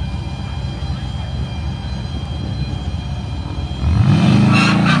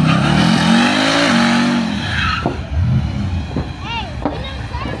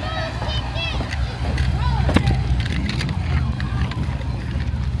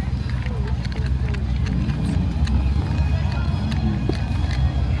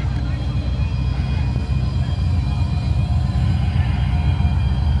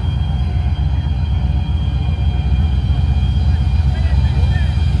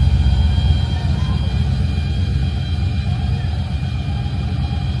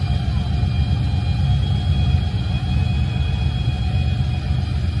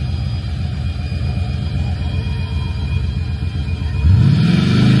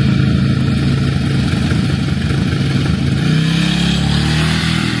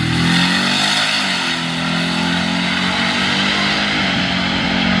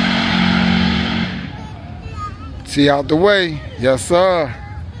 See out the way. Yes, sir.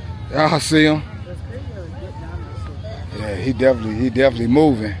 Y'all see him. Yeah, he definitely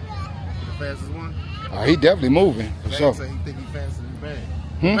moving. The fastest one? He definitely moving, for sure. Say he think he faster than Bag.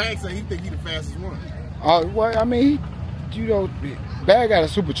 Hmm? Bag say he think he the fastest one. Well, I mean, you know, Bag got a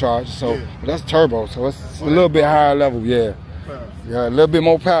supercharger, so but that's turbo, so it's a little bit higher level, yeah. Yeah, a little bit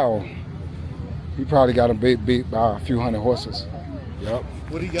more power. He probably got a beat by a few hundred horses. Yep.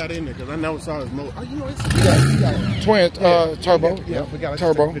 What he got in there? Because I never saw his motor. Oh, you know, it's he got twin turbo. Yeah, we got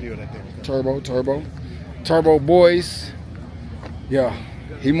turbo. Video of that thing. Turbo boys. Yeah,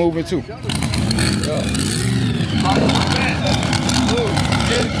 he moving too. Yeah.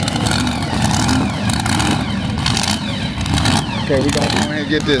 Okay, we gotta go ahead and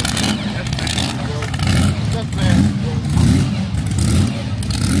get this.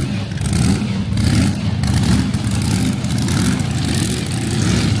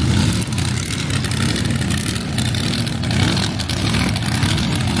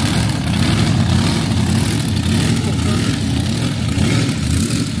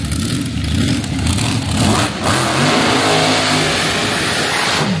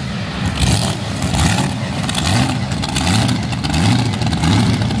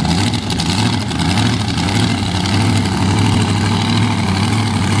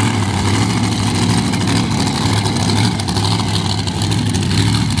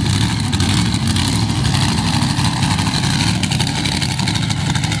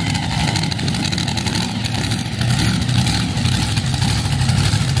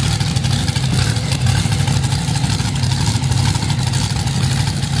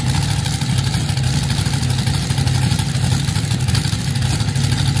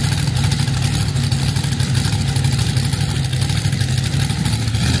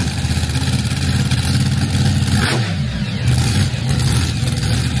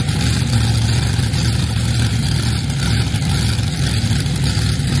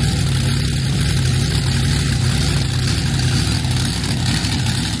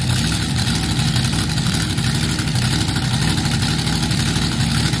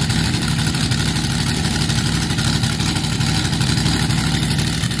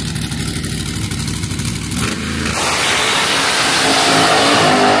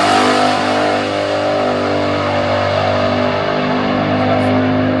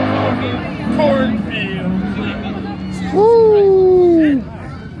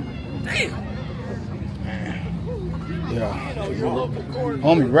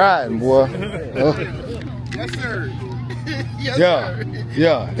 Homie riding, boy. Yes, sir. Yes, yeah, sir.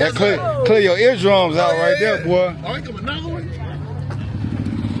 Yeah. Yes, That clear your eardrums out right there, boy. Oh, here come another one.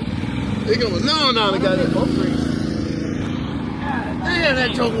 Here come another got that both rings. Damn,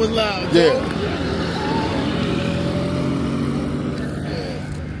 that joke was loud. Yeah. Joe.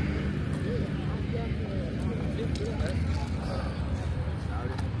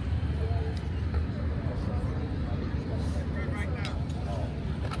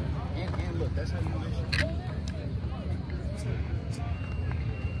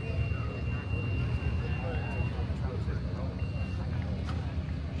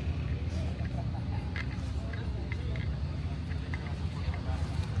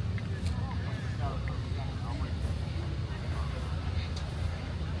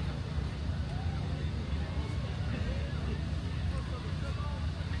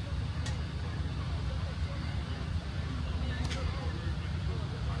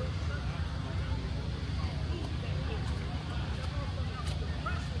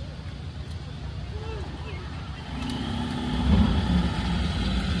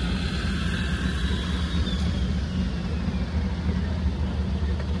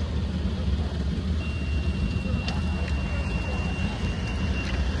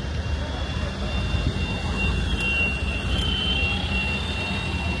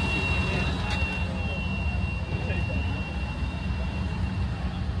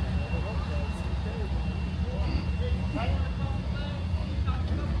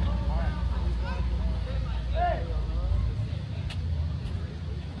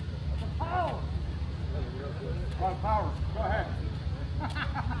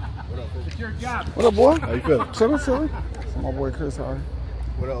 What up, boy? How you feeling? Chillin'. My boy Chris, how are you?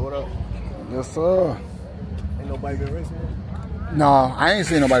 What up? Yes, sir. Ain't nobody been racing yet? Nah, I ain't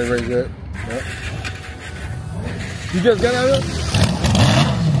seen nobody race yet. Yep. You just got out of here?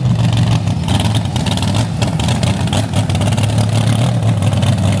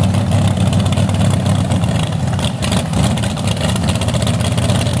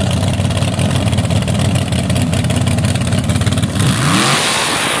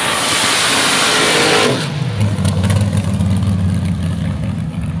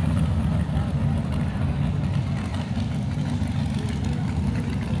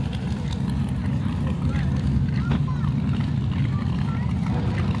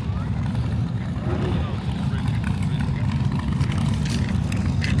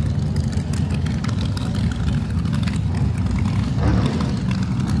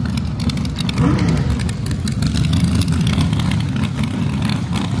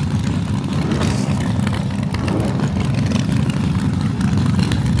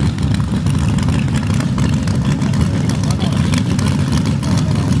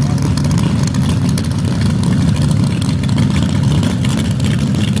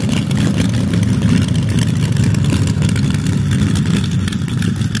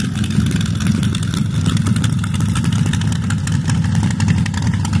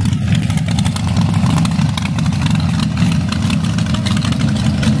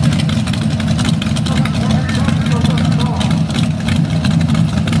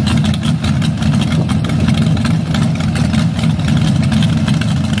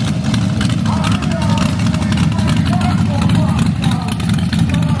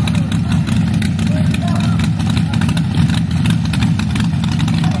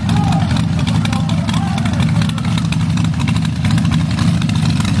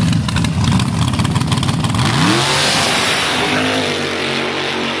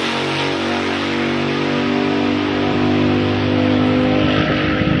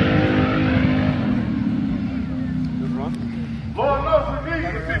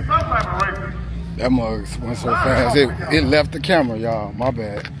 That mug went so fast, it left the camera, y'all. My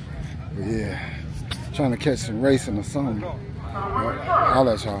bad. But yeah, trying to catch some racing or something. I'll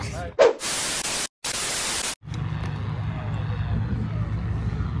let y'all.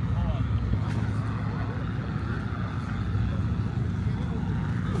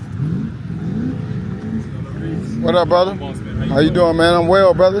 What up, brother? How you doing, man? I'm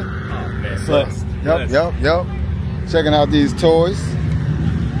well, brother. Blessed. Yep. Checking out these toys.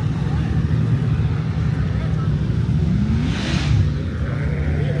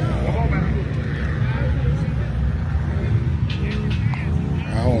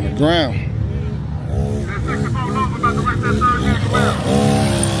 On the ground.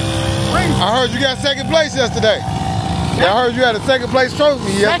 I heard you got second place yesterday. Yeah, I heard you had a second place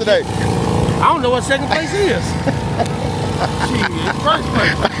trophy yesterday. I don't know what second place is. Shit, first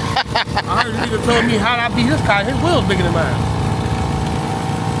place. I heard the nigga told me how I beat his car. His wheels bigger than mine.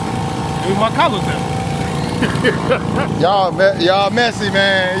 Even my colors down. Y'all messy,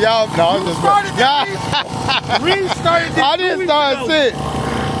 man. Y'all restarted this. I didn't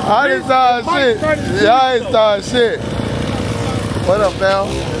start shit. Y'all ain't started shit. What up, pal?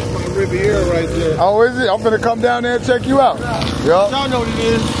 Riviera right there. Oh, is it? I'm finna come down there and check you out. Y'all know what it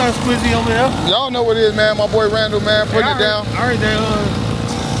is. It's kind of squizzy over there. Y'all know what it is, man. My boy Randall, man, putting it down. I heard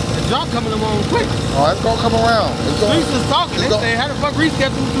that Donk coming along quick. Oh, it's gonna come around. Reese was talking. They say, how the fuck Reese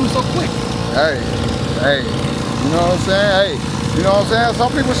got through so quick? Hey, you know what I'm saying? Hey, you know what I'm saying?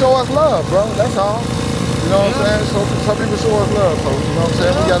 Some people show us love, bro. That's all. You know what I'm saying? Some people show us love, so you know what I'm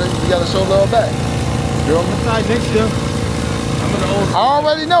saying? We gotta show love back. You know what I'm saying? Next year, I'm in the old school. I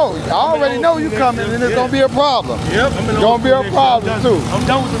already know you coming, and it's gonna be a problem. Yep, I'm in the old school. Gonna be a problem too. I'm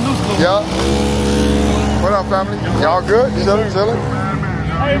done with the new school. Yep. What up, family? Y'all good? Chilling?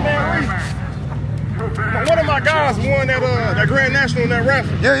 Hey, man, Reese. One of my guys won that Grand National in that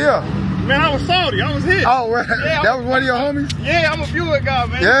raffle. Yeah. Man, I was salty. I was hit. Oh, right. Yeah, that was one of your homies? Yeah, I'm a Buick guy,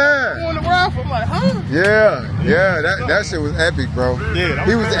 man. Yeah. I won the raffle. I'm like, huh? Yeah. That shit was epic, bro. Yeah.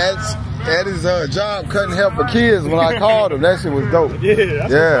 He was at his job cutting help for kids when I called him. That shit was dope. Yeah,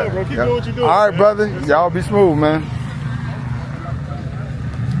 that's what's up, bro. Keep doing what you doing. All right, brother. Y'all be smooth, man.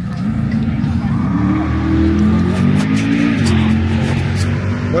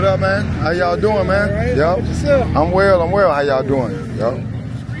 What up, man? How y'all doing, man? Right. Yup. I'm well. How y'all doing? Yup.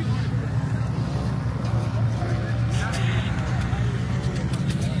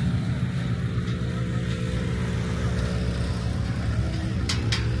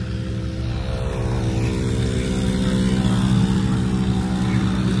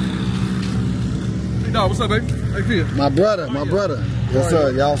 Dog, what's up, baby? How you feel? My brother. Yes,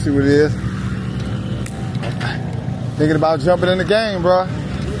 sir. Y'all see what it is. Thinking about jumping in the game, bro.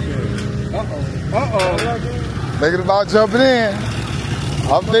 Thinking about jumping in.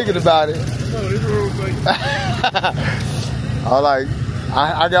 I'm thinking about it.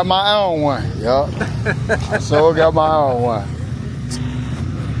 I got my own one. Yup. I sure got my own one.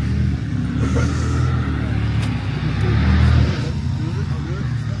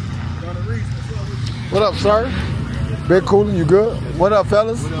 What up, sir? Big Coolin', you good? What up,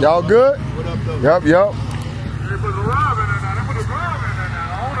 fellas? Y'all good? What up, though? Yup. They put the drive in there now. They put the drive in there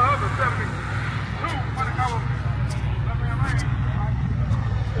now. On the other 72. Put the cover.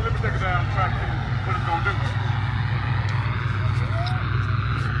 Let me take it down and try to see what it's going to do.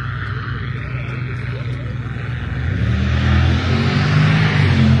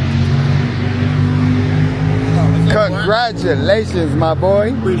 Congratulations, my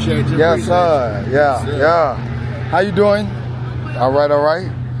boy. Appreciate you. Yes, sir. Yeah. How you doing? All right.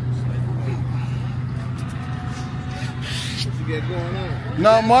 What you got going on?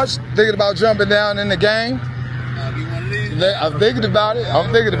 Not much. Thinking about jumping down in the game. I'm thinking about it.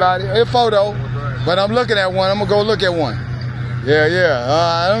 A photo, but I'm looking at one. I'm gonna go look at one.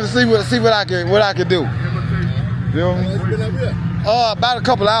 Yeah. Let me see what I can do. You know what I mean? About a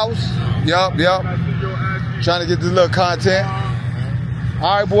couple hours. Yup. Trying to get this little content.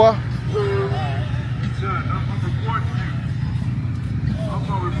 All right, boy.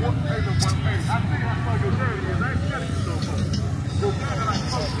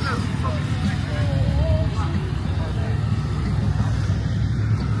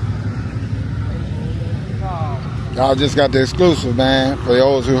 Y'all just got the exclusive, man, for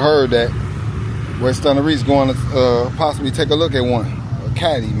those who heard that. West Thunder Reach going to possibly take a look at one. A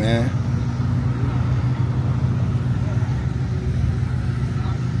caddy, man.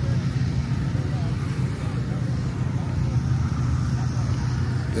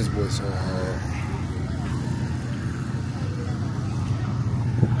 This boy's so hard.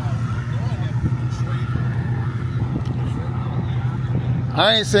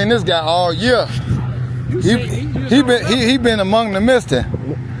 I ain't seen this guy all year. He been among the misting.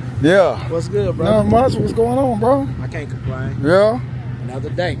 Yeah. What's good, bro? Not much. What's going on, bro? I can't complain. Yeah. Another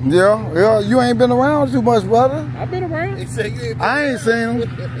day. Yeah. You ain't been around too much, brother. I've been around. I ain't seen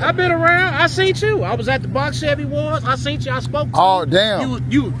him. I've been around. I seen you. I was at the Box Chevy Wars. I seen you. I spoke to you. Oh, damn.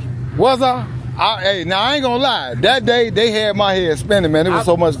 You. Was I? Hey, now I ain't gonna lie. That day they had my head spinning, man. There was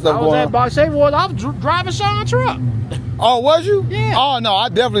so much stuff going on. I was at Box Chevy Wars. I was driving Sean's truck. Oh, was you? Yeah. Oh no, I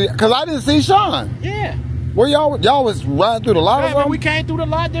definitely, cause I didn't see Sean. Yeah. Where y'all was riding through the lot or something? We came through the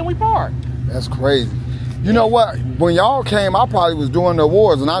lot, then we parked. That's crazy. You know what? When y'all came, I probably was doing the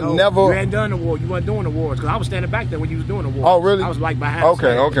awards, and I never. You hadn't done the awards. You wasn't doing the awards, because I was standing back there when you was doing the awards. Oh, really? I was like behind.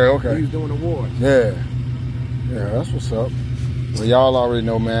 Okay. You was doing the awards. Yeah, that's what's up. Well, y'all already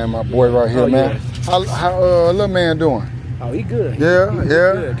know, man. My boy right here, man. Yeah. How little man doing? Oh, he good. Yeah. He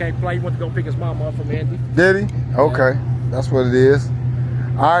good. Can't play. He went to go pick his mama up from Andy. Did he? Okay, that's what it is.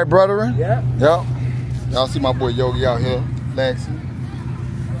 All right, brethren. Yeah. Yep. Y'all see my boy Yogi out here, Lexi.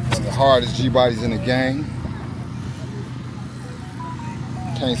 One of the hardest G-bodies in the game.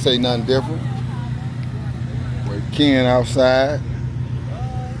 Can't say nothing different. Boy Ken outside.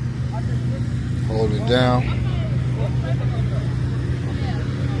 Hold it down.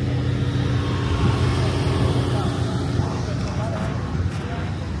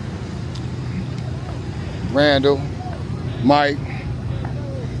 Randall, Mike.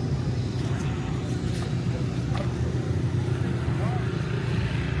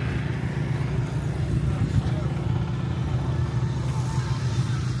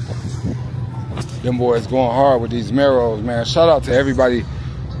 Them boys going hard with these Meros, man. Shout out to everybody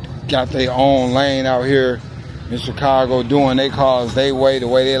got their own lane out here in Chicago doing their cars they way, the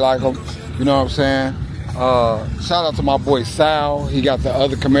way they like them. You know what I'm saying? Shout out to my boy Sal. He got the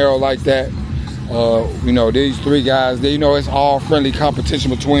other Camaro like that. You know, these three guys, you know, it's all friendly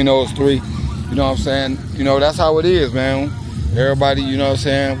competition between those three. You know what I'm saying? You know, that's how it is, man. Everybody, you know what I'm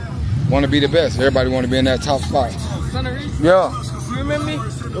saying, want to be the best. Everybody want to be in that top spot. Yeah. You remember me?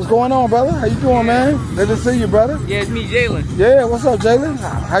 What's going on, brother? How you doing, man? Good to see you, brother. Yeah, it's me, Jalen. Yeah, what's up, Jalen?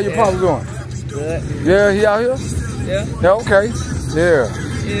 How your father doing? Good. Yeah, he out here? Yeah. Yeah, okay. Yeah.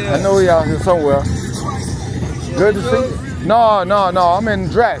 I know he out here somewhere. Good to see you. No, I'm in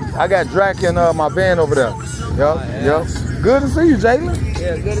Drac. I got Drac in my van over there. Yep. Good to see you, Jalen.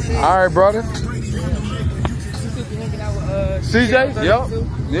 Yeah, good to see you. All right, brother. CJ? Yep.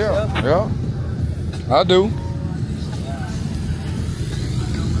 Yeah. I do.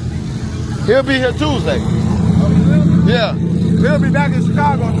 He'll be here Tuesday. Yeah. He'll be back in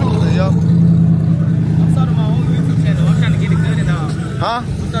Chicago on Tuesday, yo. I'm starting my own YouTube channel. I'm trying to get it good and Huh?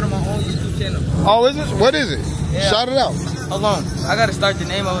 I'm starting my own YouTube channel. Oh, is it? What is it? Yeah. Shout it out. Hold on. I gotta start the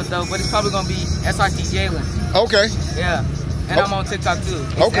name of it though, but it's probably gonna be SRT Jalen. Okay. Yeah. And I'm on TikTok too.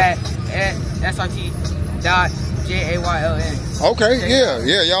 It's okay. At SRT.JAYLN. Okay,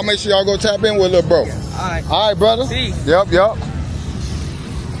 yeah. Y'all make sure y'all go tap in with little bro. Alright. Alright, brother. Peace. Yep.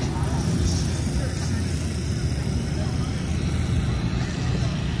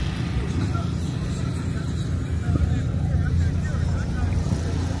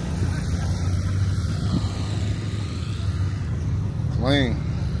 Clean.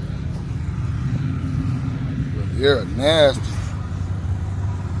 Yeah, nasty.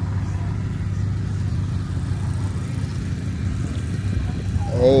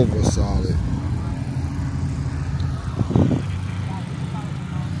 Over solid.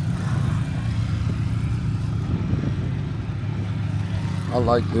 I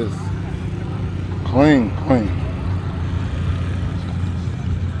like this. Clean.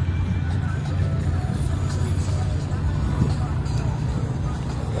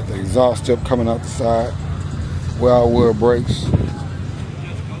 Got the exhaust tip coming out the side. Wildwood brakes.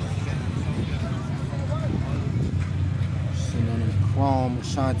 Sitting on them chrome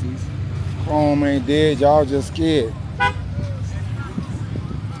Ashantis. Chrome ain't dead, y'all just scared.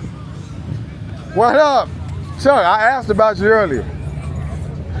 What up? Chuck, I asked about you earlier.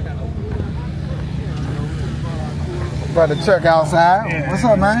 About to Chuck outside. What's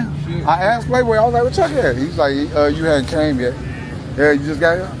up, man? I asked Playboy, I was like, what Chuck at? He's like, you hadn't came yet. Yeah, you just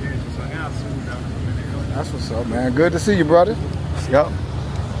got here? That's what's up, man. Good to see you, brother. Yep.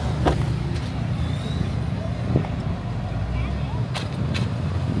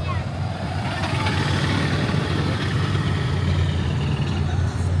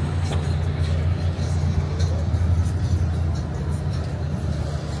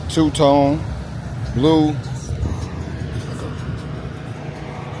 Two-tone, blue,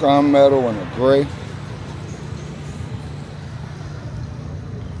 gunmetal, and a gray.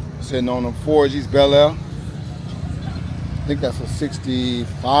 Sitting on them 4Gs Bel Air. I think that's a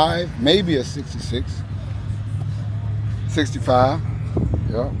 65, maybe a 66. 65.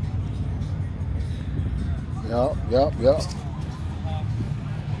 Yep. Yep.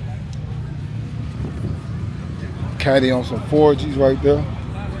 Caddy on some 4Gs right there.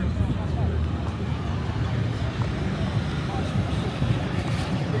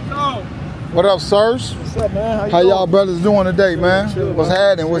 What up, sirs? What's up, man? How y'all brothers doing today, man? What's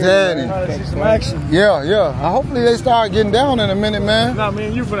happening? What's happening? See some action. Yeah. Hopefully they start getting down in a minute, man. Nah, me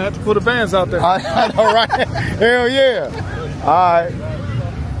and you finna have to put the vans out there. I know, right? Hell yeah. All right.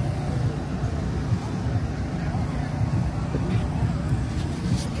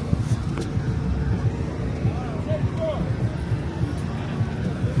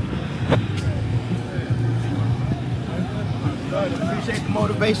 Appreciate the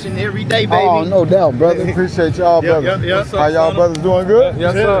motivation every day, baby. Oh, no doubt, brother. Appreciate y'all, brothers. Yep. How y'all brothers doing good?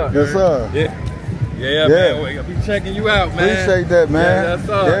 Yes, sir. Yes, sir. Yeah, man. We'll be checking you out, man. Appreciate that, man. Yes,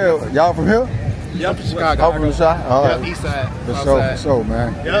 sir. Yeah, y'all from here? Yep, Chicago. Y'all from the shop? All right. Yep, east side. For sure,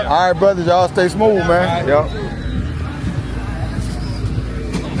 man. Yep. All right, brothers, y'all stay smooth, man. Yep.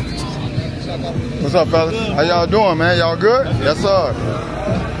 What's up, fellas? How y'all doing, man? Y'all good? Yes, sir.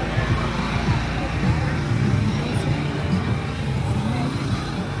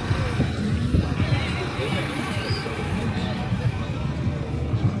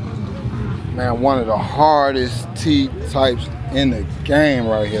 Man, one of the hardest T types in the game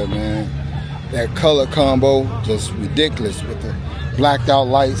right here, man. That color combo, just ridiculous with the blacked out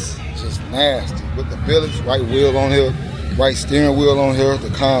lights, just nasty. With the village, right wheel on here, right steering wheel on here, the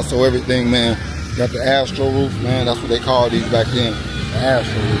console, everything, man. Got the Astro roof, man. That's what they called these back then. The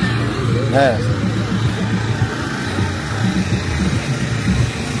Astro roof, man. Nasty.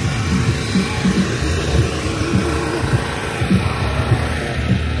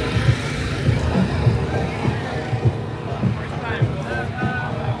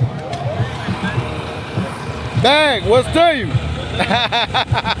 Bang, what's to you?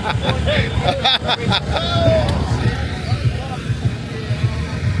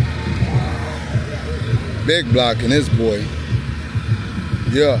 Big block in this boy.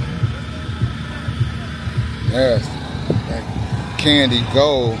 Yeah. Yes. That candy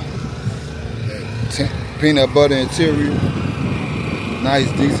gold. That peanut butter interior.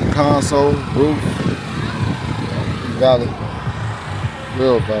 Nice, decent console, roof. Valid.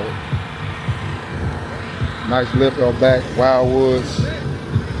 Real valid. Nice lift up back, wildwoods.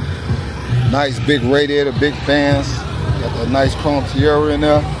 Nice big radiator, big fans. Got that nice chrome Sierra in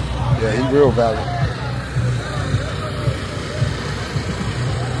there. Yeah, he real valid.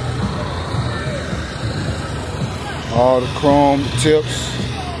 All the chrome, the tips.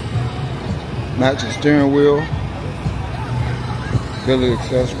 Matching steering wheel. Billy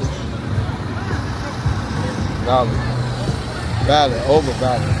accessories. Valid. Valid, over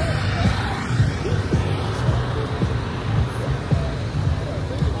valid.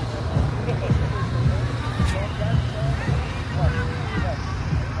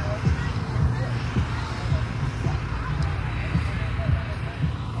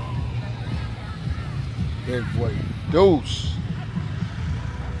 Big boy, Deuce.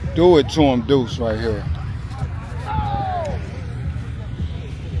 Do it to him, Deuce, right here.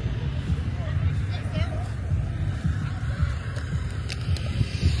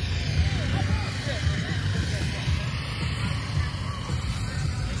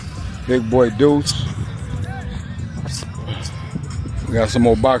 Big boy Deuce. We got some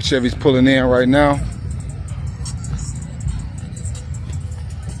more box Chevys pulling in right now.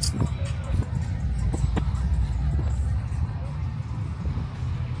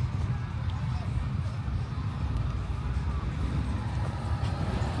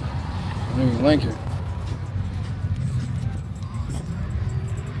 Lincoln.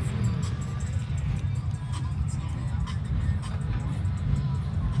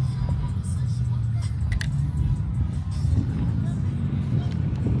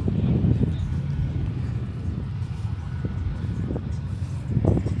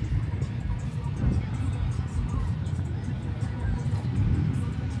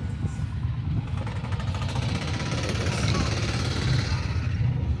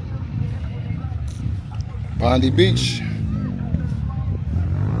 Bondi Beach,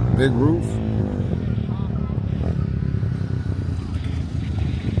 big roof.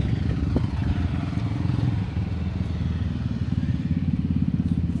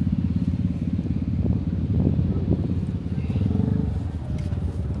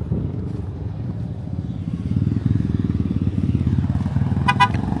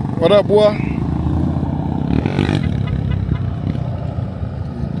 What up, boy?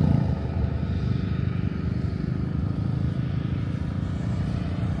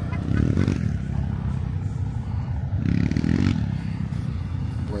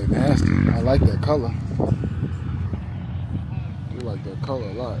 Nasty. I like that color. I like that color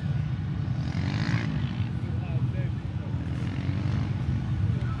a lot.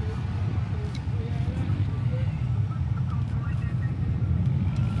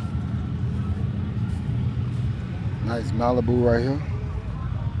 Nice Malibu right here.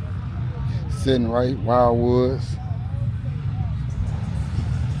 Sitting right, Wildwoods.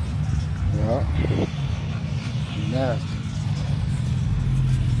 Yeah. Nasty.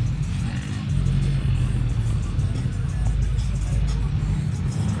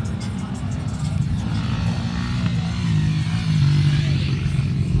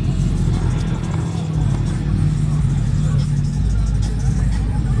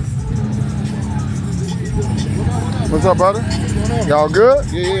 What's up, brother? Y'all good?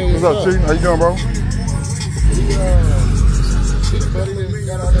 Yeah. What's up, Chief? How you doing, bro?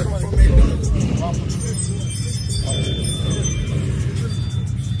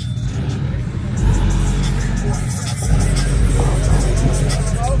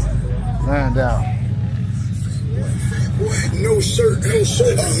 Man down. No shirt,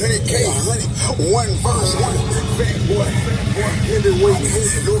 100K, one verse, fat boy, heavyweight,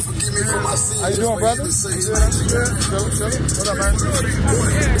 don't forgive me for my sins. How you doing, brother? What up, man?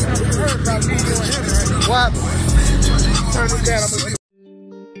 What? Turn it down.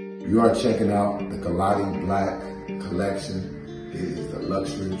 You are checking out the GALAUDI Black Collection. It is the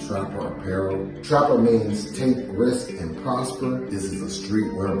luxury trapper apparel. Trapper means take risk and prosper. This is a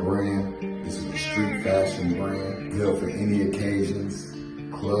streetwear brand. This is a street fashion brand. Built for any occasions,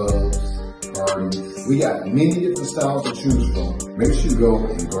 clubs, parties. We got many different styles to choose from. Make sure you go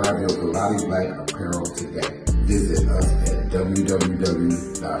and grab your GALAUDI Black apparel today. Visit us at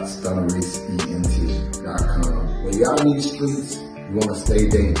www.stunnerisent.com. When you're out in these streets, you want to stay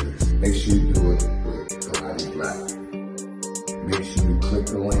dangerous. Make sure you do it with GALAUDI Black. Make sure you click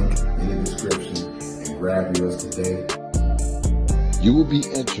the link in the description and grab yours today. You will be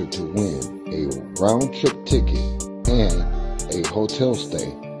entered to win a round-trip ticket and a hotel stay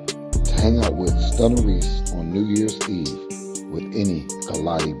to hang out with Stunneris on New Year's Eve with any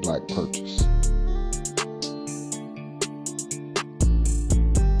GALAUDI Black purchase.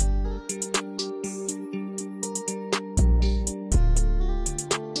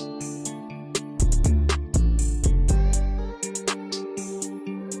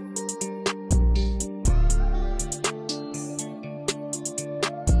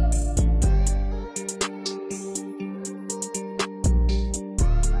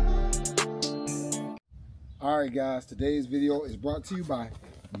 Alright guys, today's video is brought to you by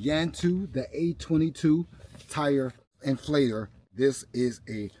UNCUT, the A22 tire inflator. This is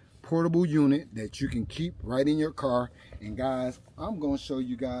a portable unit that you can keep right in your car. And guys, I'm going to show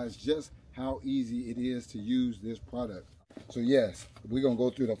you guys just how easy it is to use this product. So yes, we're going to go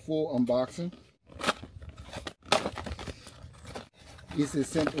through the full unboxing. It's as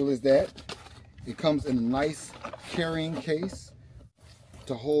simple as that. It comes in a nice carrying case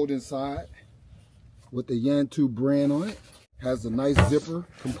to hold inside with the UNCUT brand on it. Has a nice zipper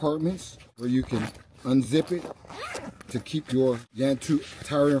compartments where you can unzip it to keep your UNCUT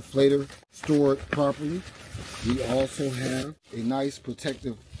tire inflator stored properly. We also have a nice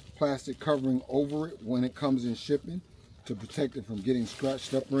protective plastic covering over it when it comes in shipping to protect it from getting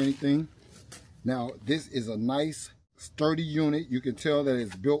scratched up or anything. Now this is a nice sturdy unit. You can tell that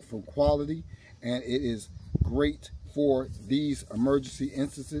it's built from quality, and it is great for these emergency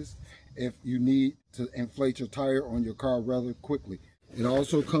instances if you need to inflate your tire on your car rather quickly. It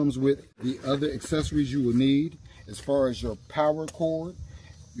also comes with the other accessories you will need as far as your power cord,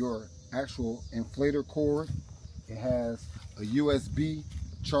 your actual inflator cord. It has a USB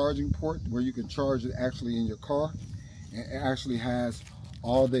charging port where you can charge it actually in your car. And it actually has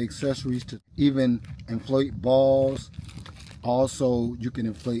all the accessories to even inflate balls. Also, you can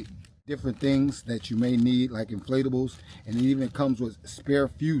inflate different things that you may need, like inflatables, and it even comes with spare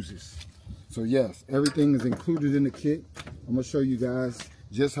fuses. So yes, everything is included in the kit. I'm gonna show you guys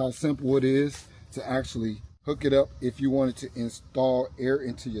just how simple it is to actually hook it up if you wanted to install air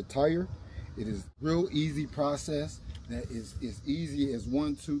into your tire. It is a real easy process that is as easy as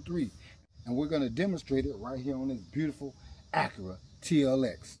 1, 2, 3. And we're gonna demonstrate it right here on this beautiful Acura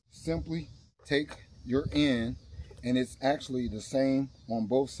TLX. Simply take your end, and it's actually the same on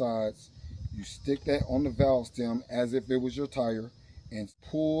both sides. You stick that on the valve stem as if it was your tire and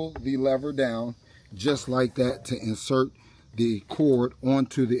pull the lever down just like that to insert the cord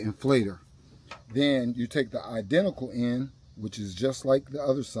onto the inflator. Then you take the identical end, which is just like the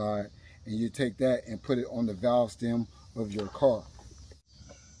other side, and you take that and put it on the valve stem of your car.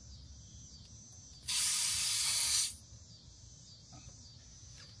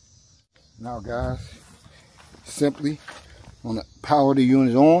 Now guys, simply want to power the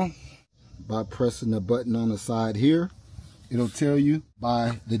unit on by pressing the button on the side here. It'll tell you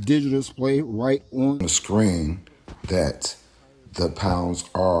by the digital display right on the screen that the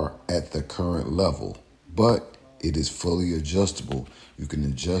pounds are at the current level, but it is fully adjustable. You can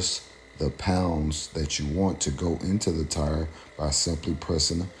adjust the pounds that you want to go into the tire by simply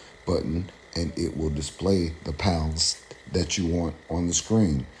pressing a button, and it will display the pounds that you want on the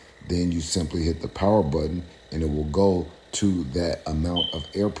screen. Then you simply hit the power button and it will go to that amount of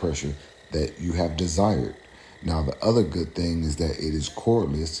air pressure that you have desired. Now, the other good thing is that it is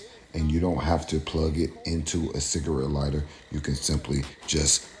cordless and you don't have to plug it into a cigarette lighter. You can simply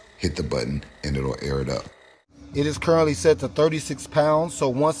just hit the button and it'll air it up. It is currently set to 36 pounds. So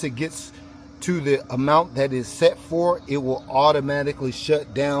once it gets to the amount that is set for, it will automatically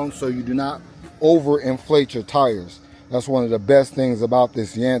shut down so you do not overinflate your tires. That's one of the best things about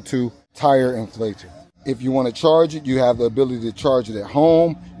this Yantu tire inflator. If you want to charge it, you have the ability to charge it at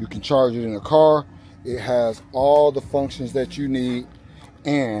home. You can charge it in a car. It has all the functions that you need.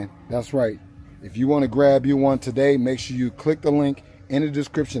 And that's right, if you want to grab you one today, make sure you click the link in the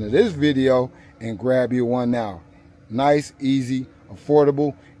description of this video and grab you one now. Nice, easy,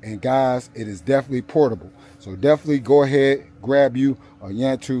 affordable, and guys, it is definitely portable. So definitely go ahead, grab you a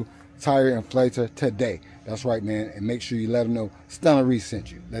Yantu tire inflator today. That's right, man, and make sure you let them know Stunner Reese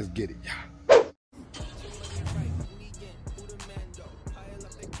sent you. Let's get it, yeah.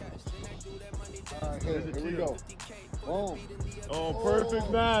 Here we go. Boom. Oh,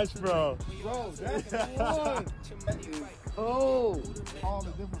 perfect match, bro. Bro, that's the one. That is cold. All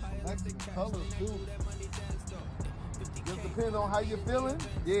the different selected colors, too. Just depends on how you're feeling.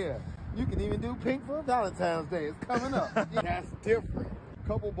 Yeah. You can even do pink for Valentine's Day. It's coming up. That's different.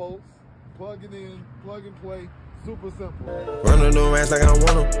 Couple bolts. Plug it in. Plug and play. Super simple. Run the rats like I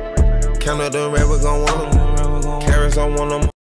want them. Count up the red, we gon' want them. Carrots, I want them.